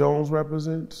Mr. Jones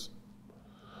represents,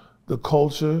 the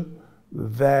culture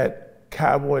that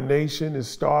Cowboy Nation is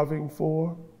starving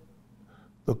for,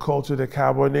 the culture that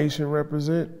Cowboy Nation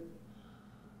represent.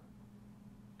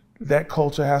 That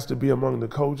culture has to be among the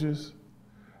coaches.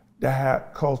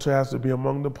 That culture has to be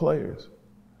among the players.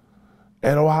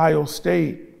 At Ohio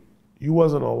State, you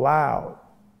wasn't allowed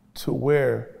to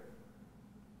wear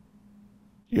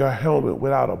your helmet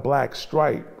without a black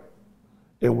stripe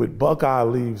and with Buckeye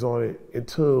leaves on it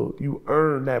until you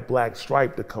earn that black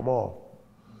stripe to come off.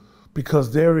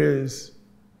 Because there is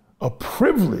a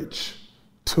privilege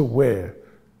to wear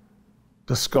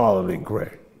the scarlet and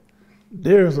gray.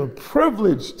 There's a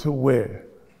privilege to wear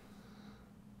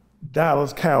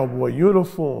Dallas Cowboy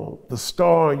uniform, the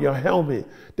star on your helmet.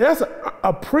 That's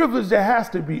a privilege that has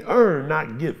to be earned,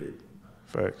 not given.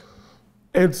 Facts.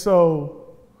 And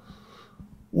so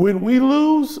when we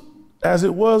lose, as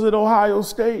it was at Ohio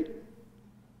State,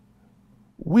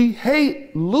 we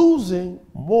hate losing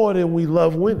more than we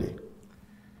love winning.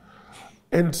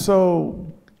 And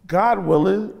so, God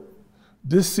willing,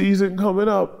 this season coming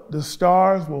up, the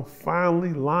stars will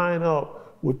finally line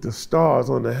up with the stars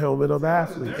on the helmet of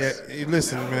athletes. Yeah,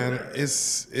 listen, man,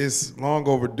 it's long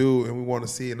overdue, and we want to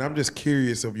see it. And I'm just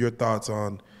curious of your thoughts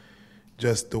on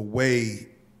just the way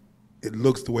it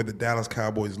looks, the way the Dallas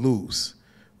Cowboys lose,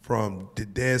 from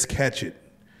Dez Catchett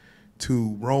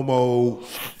to Romo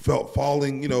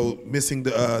falling, missing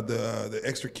the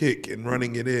extra kick and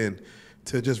running it in,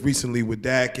 to just recently with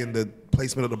Dak and the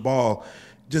placement of the ball.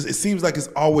 Just it seems like it's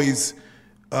always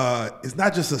it's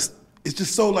not just it's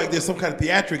just so like there's some kind of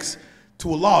theatrics to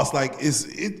a loss. Like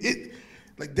it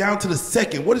like down to the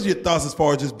second. What is your thoughts as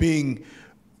far as just being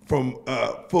from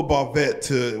football vet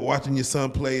to watching your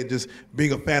son play and just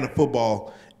being a fan of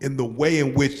football in the way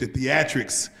in which the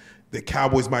theatrics the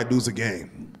Cowboys might lose a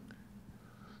game?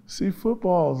 See,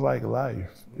 football is like life.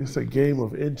 It's a game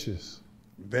of inches.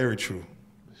 Very true.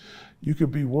 You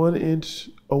could be 1 inch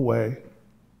away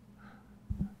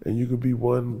and you could be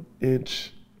 1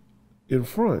 inch in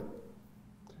front.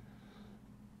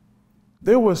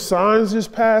 There were signs this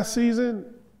past season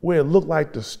where it looked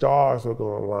like the stars were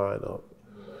going to line up.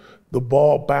 The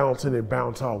ball bouncing and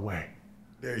bounce our way.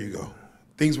 There you go.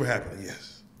 Things were happening,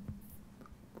 yes.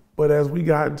 But as we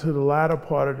got into the latter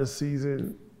part of the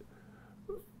season,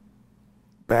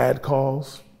 bad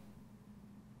calls,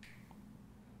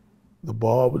 the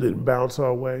ball didn't bounce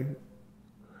our way.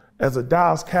 As a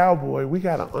Dallas Cowboy, we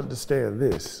got to understand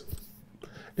this.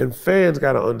 And fans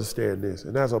got to understand this.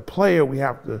 And as a player, we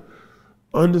have to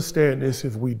understand this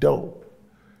if we don't.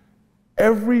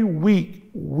 Every week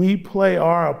we play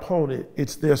our opponent,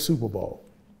 it's their Super Bowl.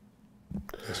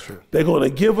 That's true. They're going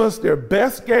to give us their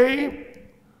best game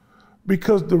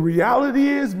because the reality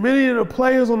is many of the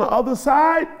players on the other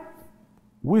side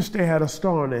wish they had a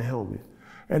star on their helmet.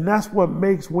 And that's what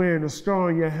makes wearing a star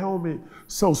on your helmet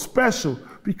so special,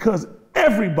 because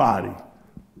everybody,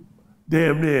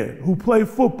 damn near, who play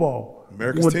football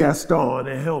want that star on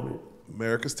their helmet.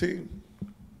 America's team.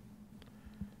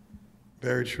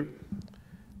 Very true.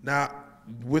 Now,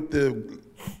 with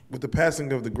the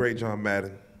passing of the great John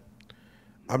Madden,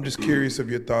 I'm just curious of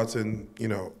your thoughts, and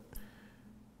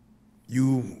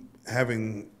you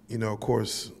having of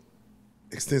course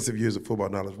extensive years of football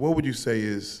knowledge. What would you say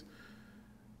is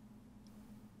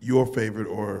your favorite,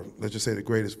 or let's just say the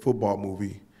greatest football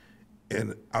movie?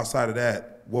 And outside of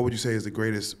that, what would you say is the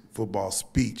greatest football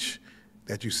speech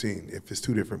that you've seen, if it's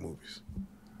two different movies?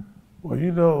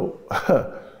 Well,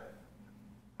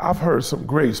 I've heard some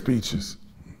great speeches.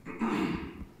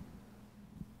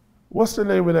 What's the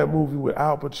name of that movie with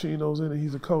Al Pacino's in it?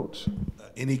 He's a coach.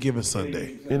 Any Given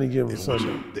Sunday. Any Given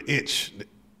Sunday. The inch,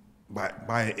 by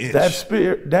an inch.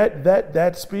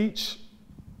 That speech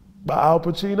by Al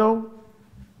Pacino,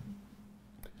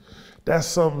 that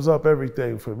sums up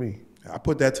everything for me. I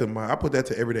put that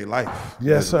to everyday life.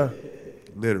 Yes, literally. sir.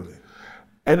 Literally.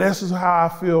 And that's just how I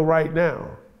feel right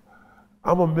now.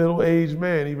 I'm a middle-aged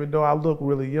man, even though I look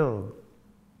really young.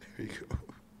 There you go.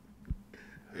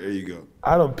 There you go.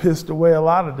 I done pissed away a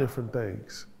lot of different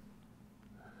things.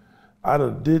 I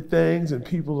done did things and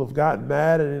people have gotten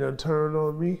mad and they done turned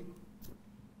on me.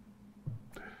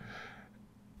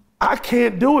 I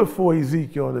can't do it for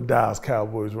Ezekiel and the Dallas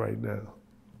Cowboys right now.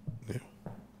 Yeah.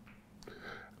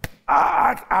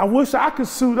 I wish I could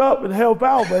suit up and help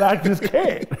out, but I just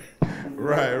can't.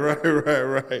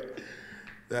 Right.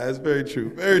 That's very true.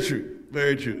 Very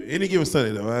true. Any Given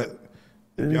Sunday, though. Right?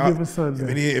 Any Given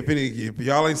Sunday. If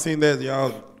y'all ain't seen that,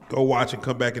 y'all go watch and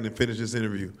come back and then finish this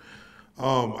interview.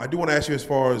 I do want to ask you, as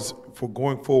far as for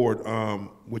going forward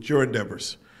with your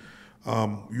endeavors.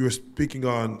 You were speaking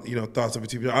on thoughts of a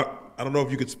TV. I don't know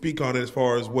if you could speak on it as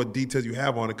far as what details you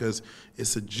have on it, because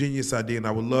it's a genius idea, and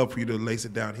I would love for you to lace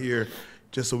it down here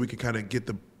just so we can kind of get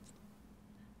the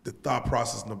thought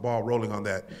process and the ball rolling on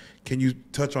that. Can you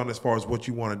touch on as far as what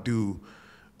you want to do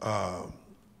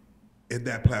in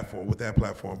that platform, with that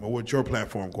platform, or with your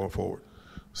platform going forward?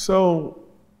 So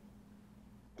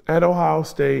at Ohio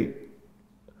State,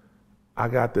 I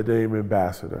got the name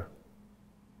Ambassador.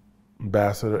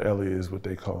 Ambassador Elliott is what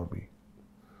they call me.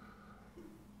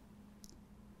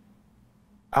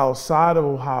 Outside of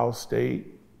Ohio State,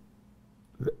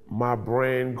 my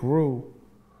brand grew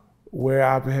where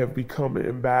I have become an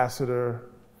ambassador.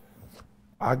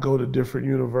 I go to different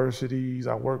universities,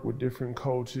 I work with different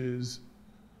coaches.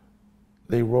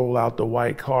 They roll out the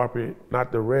white carpet,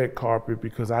 not the red carpet,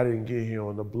 because I didn't get here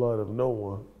on the blood of no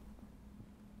one.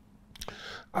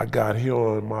 I got here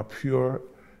on my pure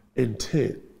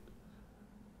intent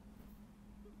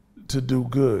to do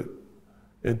good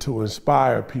and to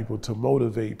inspire people, to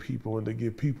motivate people, and to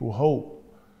give people hope.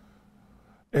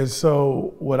 And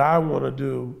so what I want to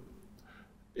do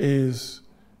is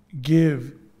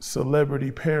give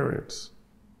celebrity parents,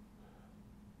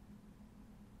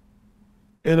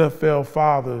 NFL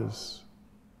fathers,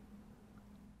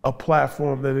 a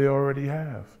platform that they already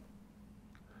have.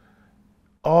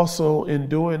 Also, in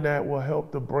doing that will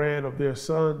help the brand of their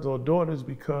sons or daughters,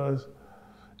 because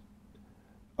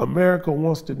America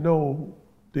wants to know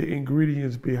the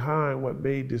ingredients behind what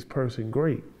made this person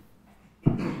great.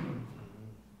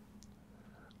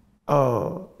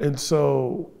 And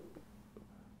so,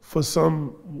 for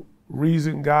some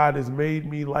reason, God has made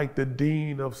me like the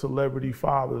dean of celebrity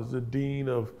fathers, the dean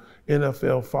of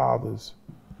NFL fathers.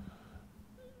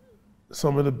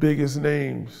 Some of the biggest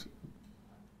names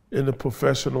in the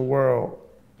professional world,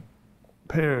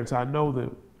 parents, I know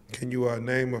them. Can you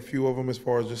name a few of them as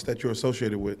far as just that you're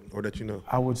associated with or that you know?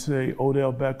 I would say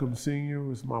Odell Beckham Sr.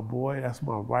 was my boy. That's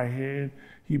my right hand.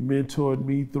 He mentored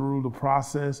me through the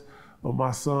process of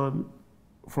my son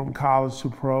from college to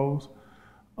pros.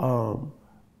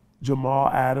 Jamal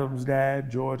Adams'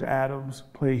 dad, George Adams,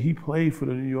 he played for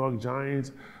the New York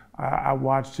Giants. I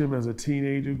watched him as a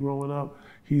teenager growing up.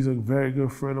 He's a very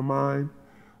good friend of mine.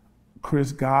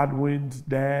 Chris Godwin's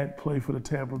dad played for the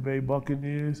Tampa Bay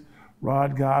Buccaneers.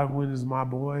 Rod Godwin is my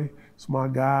boy. It's my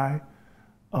guy.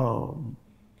 Donovan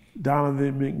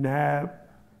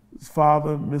McNabb's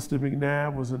father, Mr.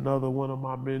 McNabb, was another one of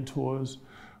my mentors.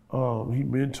 He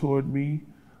mentored me,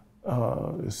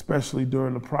 especially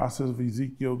during the process of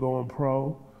Ezekiel going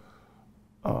pro.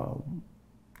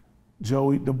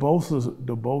 Joey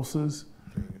DeBosa's,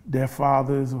 their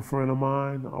father is a friend of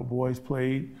mine. Our boys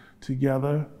played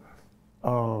together.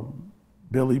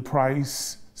 Billy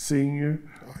Price Sr.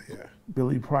 Oh, yeah.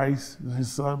 Billy Price,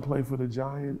 his son, played for the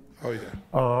Giants. Oh, yeah.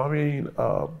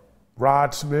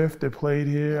 Rod Smith, that played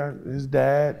here, his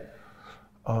dad.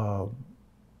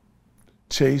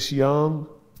 Chase Young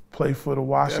played for the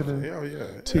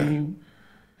Washington team.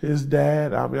 His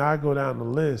dad. I go down the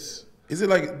list. Is it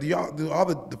like, do all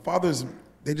the fathers,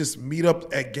 they just meet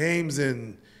up at games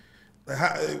and or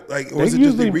is it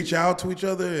just they reach out to each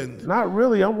other? And not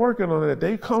really. I'm working on it.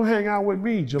 They come hang out with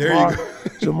me.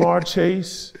 Jamar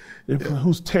Chase,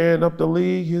 who's tearing up the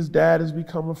league. His dad has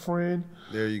become a friend.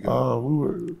 There you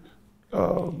go.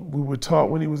 We were taught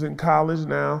when he was in college.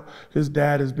 Now his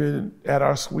dad has been at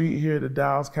our suite here at the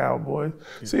Dallas Cowboys.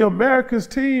 Yeah. See, America's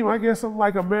team. I guess I'm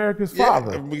like America's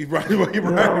father. Right.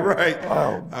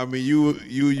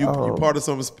 You're part of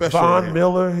something special. Von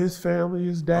Miller, his family,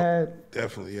 his dad. Oh,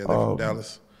 definitely, yeah. They're from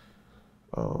Dallas.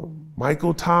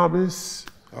 Michael Thomas.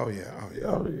 Oh yeah.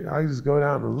 I just go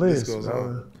down the list. This goes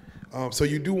on. So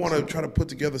you do want to try to put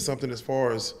together something as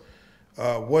far as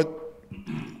what.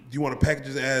 Do you want to package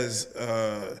it as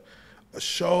a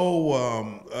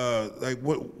show?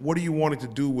 What are you wanting to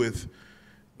do with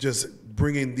just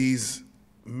bringing these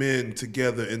men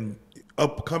together and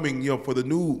upcoming, for the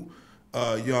new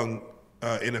young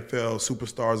NFL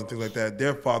superstars and things like that?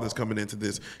 Their fathers coming into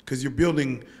this, because you're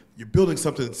building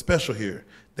something special here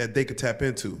that they could tap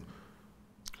into.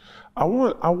 I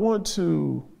want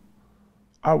to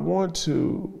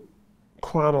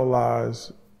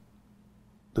chronologize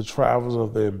the travels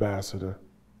of the ambassador.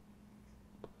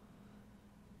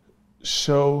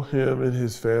 Show him and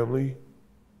his family,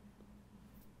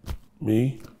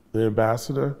 me, the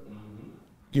ambassador,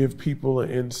 give people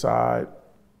an inside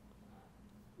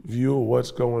view of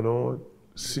what's going on,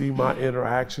 see my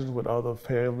interactions with other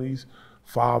families,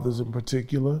 fathers in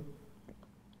particular.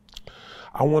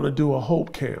 I want to do a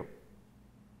hope camp.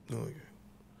 Okay.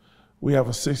 We have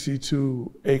a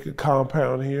 62-acre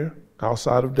compound here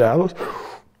outside of Dallas,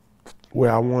 where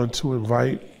I want to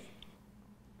invite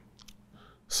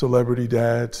celebrity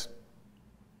dads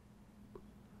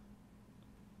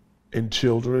and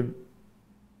children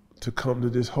to come to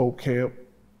this Hope Camp.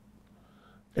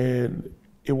 And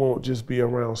it won't just be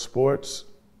around sports,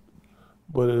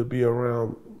 but it'll be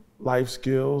around life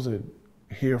skills and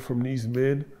hear from these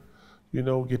men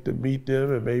get to meet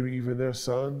them and maybe even their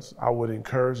sons. I would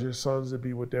encourage their sons to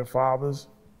be with their fathers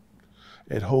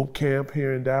at Hope Camp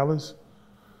here in Dallas.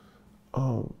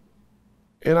 And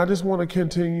I just want to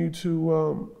continue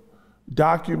to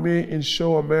document and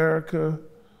show America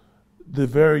the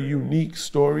very unique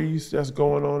stories that's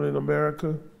going on in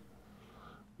America.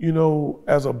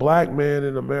 As a black man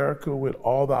in America with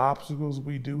all the obstacles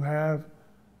we do have,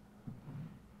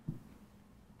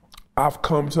 I've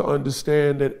come to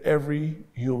understand that every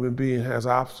human being has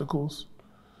obstacles,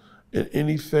 and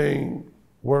anything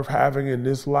worth having in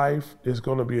this life is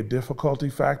going to be a difficulty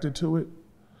factor to it.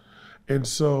 And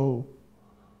so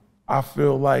I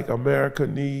feel like America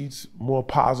needs more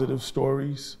positive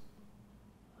stories.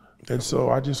 And so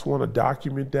I just want to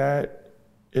document that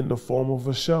in the form of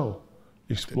a show,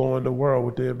 exploring the world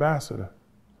with the ambassador.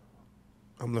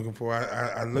 I'm looking for.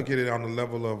 I look at it on the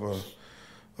level of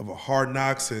a Hard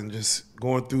Knocks and just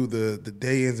going through the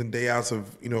day ins and day outs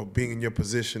of being in your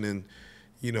position and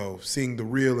seeing the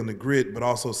real and the grit, but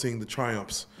also seeing the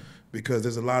triumphs, because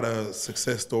there's a lot of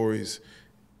success stories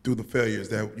through the failures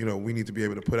that we need to be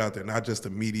able to put out there, not just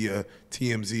the media,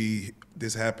 TMZ,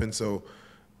 this happened. So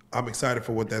I'm excited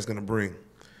for what that's going to bring.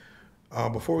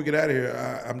 Before we get out of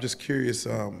here, I'm just curious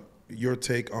your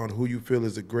take on who you feel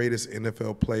is the greatest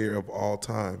NFL player of all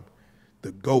time,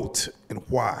 the GOAT, and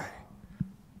why.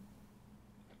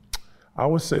 I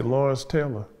would say Lawrence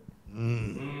Taylor.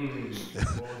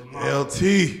 LT.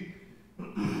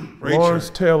 Lawrence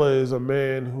Taylor is a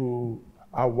man who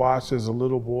I watched as a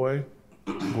little boy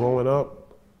growing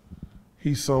up.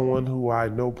 He's someone who I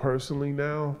know personally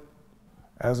now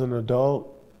as an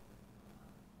adult.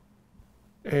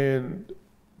 And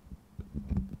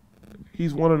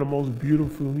he's one of the most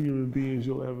beautiful human beings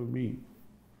you'll ever meet.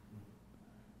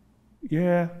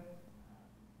 Yeah,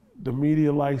 the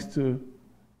media likes to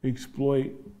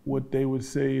exploit what they would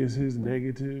say is his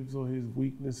negatives or his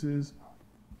weaknesses.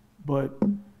 But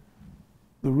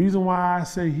the reason why I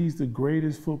say he's the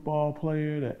greatest football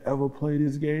player that ever played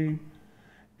his game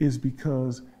is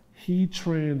because he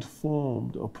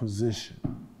transformed a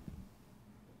position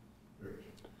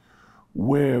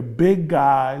where big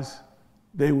guys,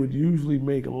 they would usually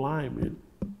make linemen.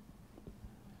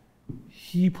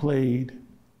 He played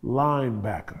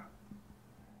linebacker.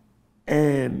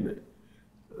 And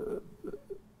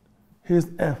his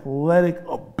athletic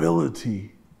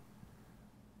ability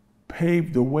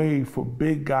paved the way for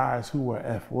big guys who were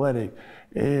athletic,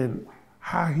 and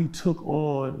how he took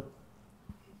on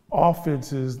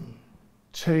offenses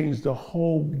changed the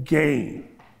whole game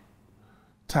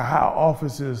to how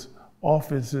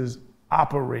offenses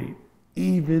operate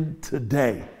even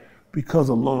today because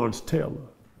of Lawrence Taylor.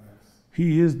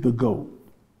 He is the GOAT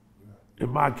in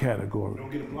my category.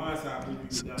 Don't get a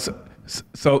blindside.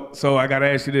 So I got to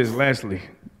ask you this lastly.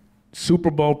 Super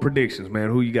Bowl predictions, man.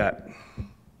 Who you got?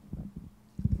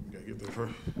 Gotta get there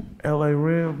first. LA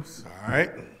Rams. All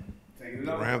right.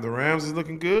 The Rams is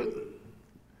looking good.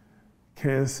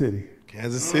 Kansas City.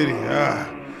 Kansas City.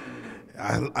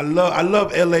 I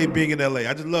love LA being in LA.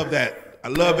 I just love that. I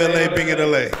love LA being in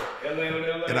LA.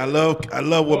 And I love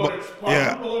what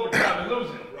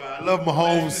I love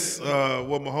Mahomes,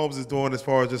 what Mahomes is doing as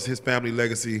far as just his family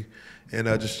legacy and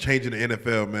just changing the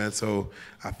NFL, man. So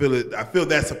I feel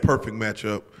that's a perfect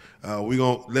matchup. We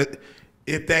gonna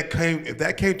if that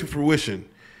came to fruition,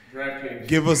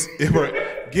 give us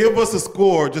a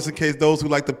score just in case those who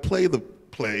like to play the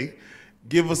play.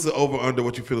 Give us the over under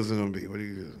what you feel is going to be. What do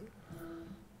you?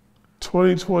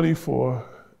 2024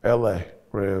 LA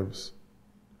Rams.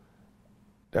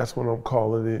 That's what I'm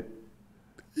calling it.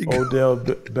 Odell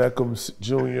Beckham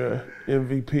Jr.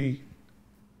 MVP.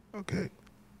 Okay.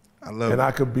 I love it. And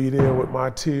I could be there with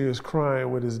my tears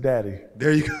crying with his daddy.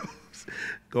 There you go.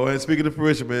 Go ahead and speak it to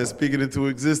fruition, man. Speak it into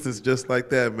existence just like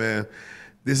that, man.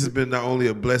 This has been not only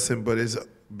a blessing, but it's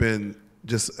been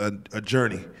just a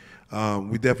journey.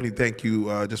 We definitely thank you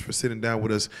just for sitting down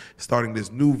with us, starting this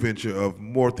new venture of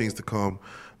more things to come.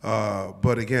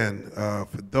 But again,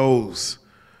 for those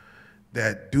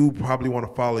that do probably want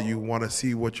to follow you, want to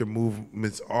see what your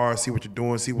movements are, see what you're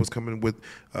doing, see what's coming with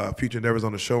future endeavors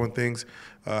on the show and things,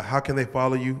 how can they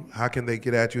follow you? How can they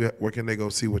get at you? Where can they go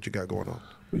see what you got going on?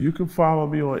 Well, you can follow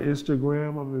me on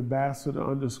Instagram. I'm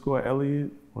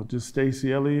ambassador_Elliott or just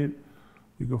Stacey Elliott.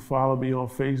 You can follow me on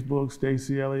Facebook,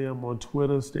 Stacey Elliott. I'm on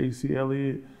Twitter, Stacey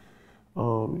Elliott.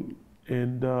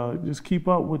 And just keep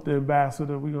up with the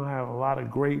ambassador. We're going to have a lot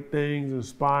of great things,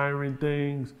 inspiring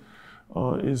things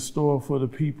in store for the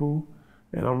people.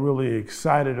 And I'm really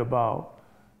excited about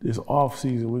this off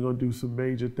season. We're going to do some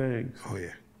major things. Oh,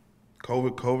 yeah.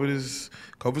 COVID's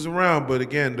around, but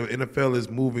again, the NFL is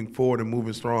moving forward and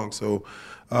moving strong. So,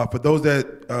 for those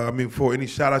that, for any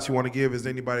shout outs you want to give, is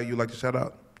there anybody you'd like to shout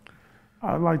out?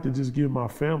 I'd like to just give my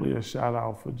family a shout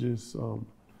out for just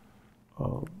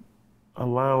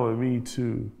allowing me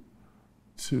to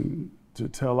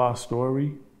tell our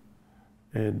story,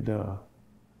 and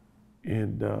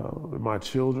my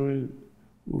children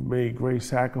who've made great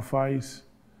sacrifice,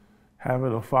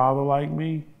 having a father like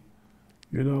me.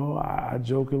 You know, I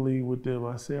jokingly with them,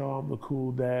 I say, oh, I'm the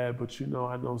cool dad, but I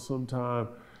know sometimes,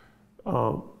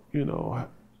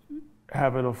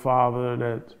 having a father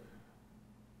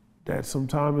that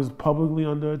sometimes is publicly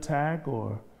under attack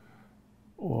or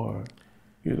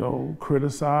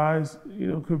criticized,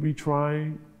 could be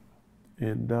trying.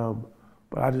 And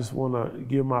but I just want to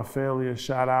give my family a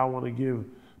shout out. I want to give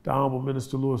the Honorable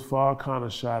Minister Louis Farrakhan a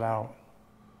shout out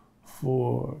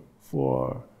for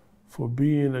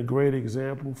being a great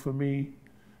example for me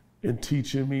and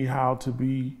teaching me how to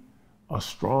be a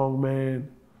strong man,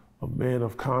 a man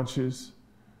of conscience,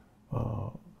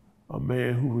 a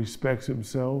man who respects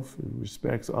himself and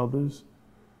respects others,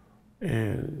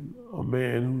 and a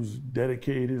man who's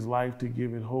dedicated his life to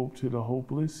giving hope to the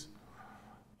hopeless.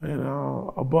 And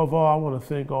above all, I want to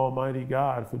thank Almighty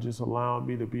God for just allowing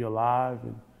me to be alive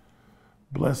and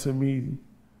blessing me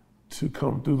to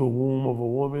come through the womb of a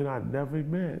woman I never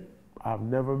met. I've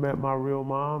never met my real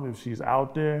mom. If she's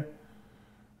out there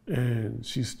and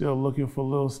she's still looking for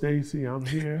little Stacy, I'm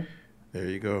here. There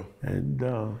you go.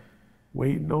 And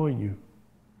waiting on you.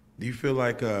 Do you feel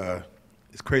like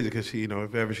it's crazy because she,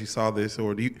 if ever she saw this,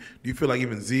 or do you feel like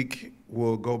even Zeke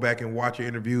will go back and watch your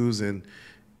interviews and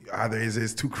either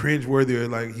it's too cringeworthy or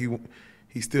like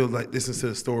he still like listens to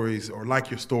the stories or like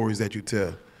your stories that you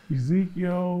tell?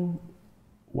 Ezekiel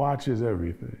watches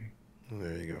everything.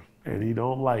 There you go. And he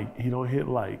don't hit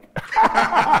like.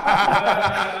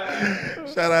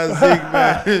 Shout out Zeke,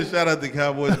 man. Shout out the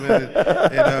Cowboys, man.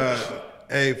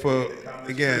 And hey,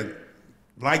 again,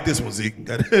 like this one, Zeke.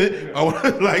 I want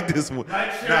to like this one.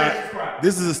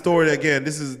 This is a story that, again,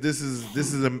 this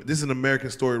is an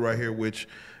American story right here, which,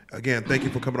 again, thank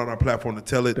you for coming on our platform to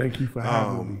tell it. Thank you for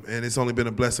having me. And it's only been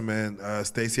a blessing, man.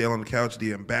 Stacey L on the couch,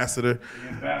 the ambassador.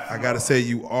 I got to say,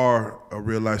 you are a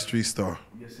real life street star.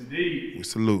 Yes, indeed. We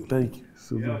salute. Thank you.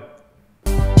 Salute. Yep.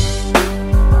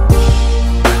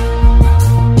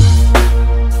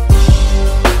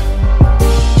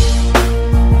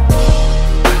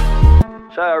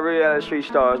 Shout out real life street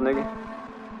stars, nigga.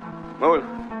 Move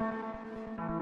it.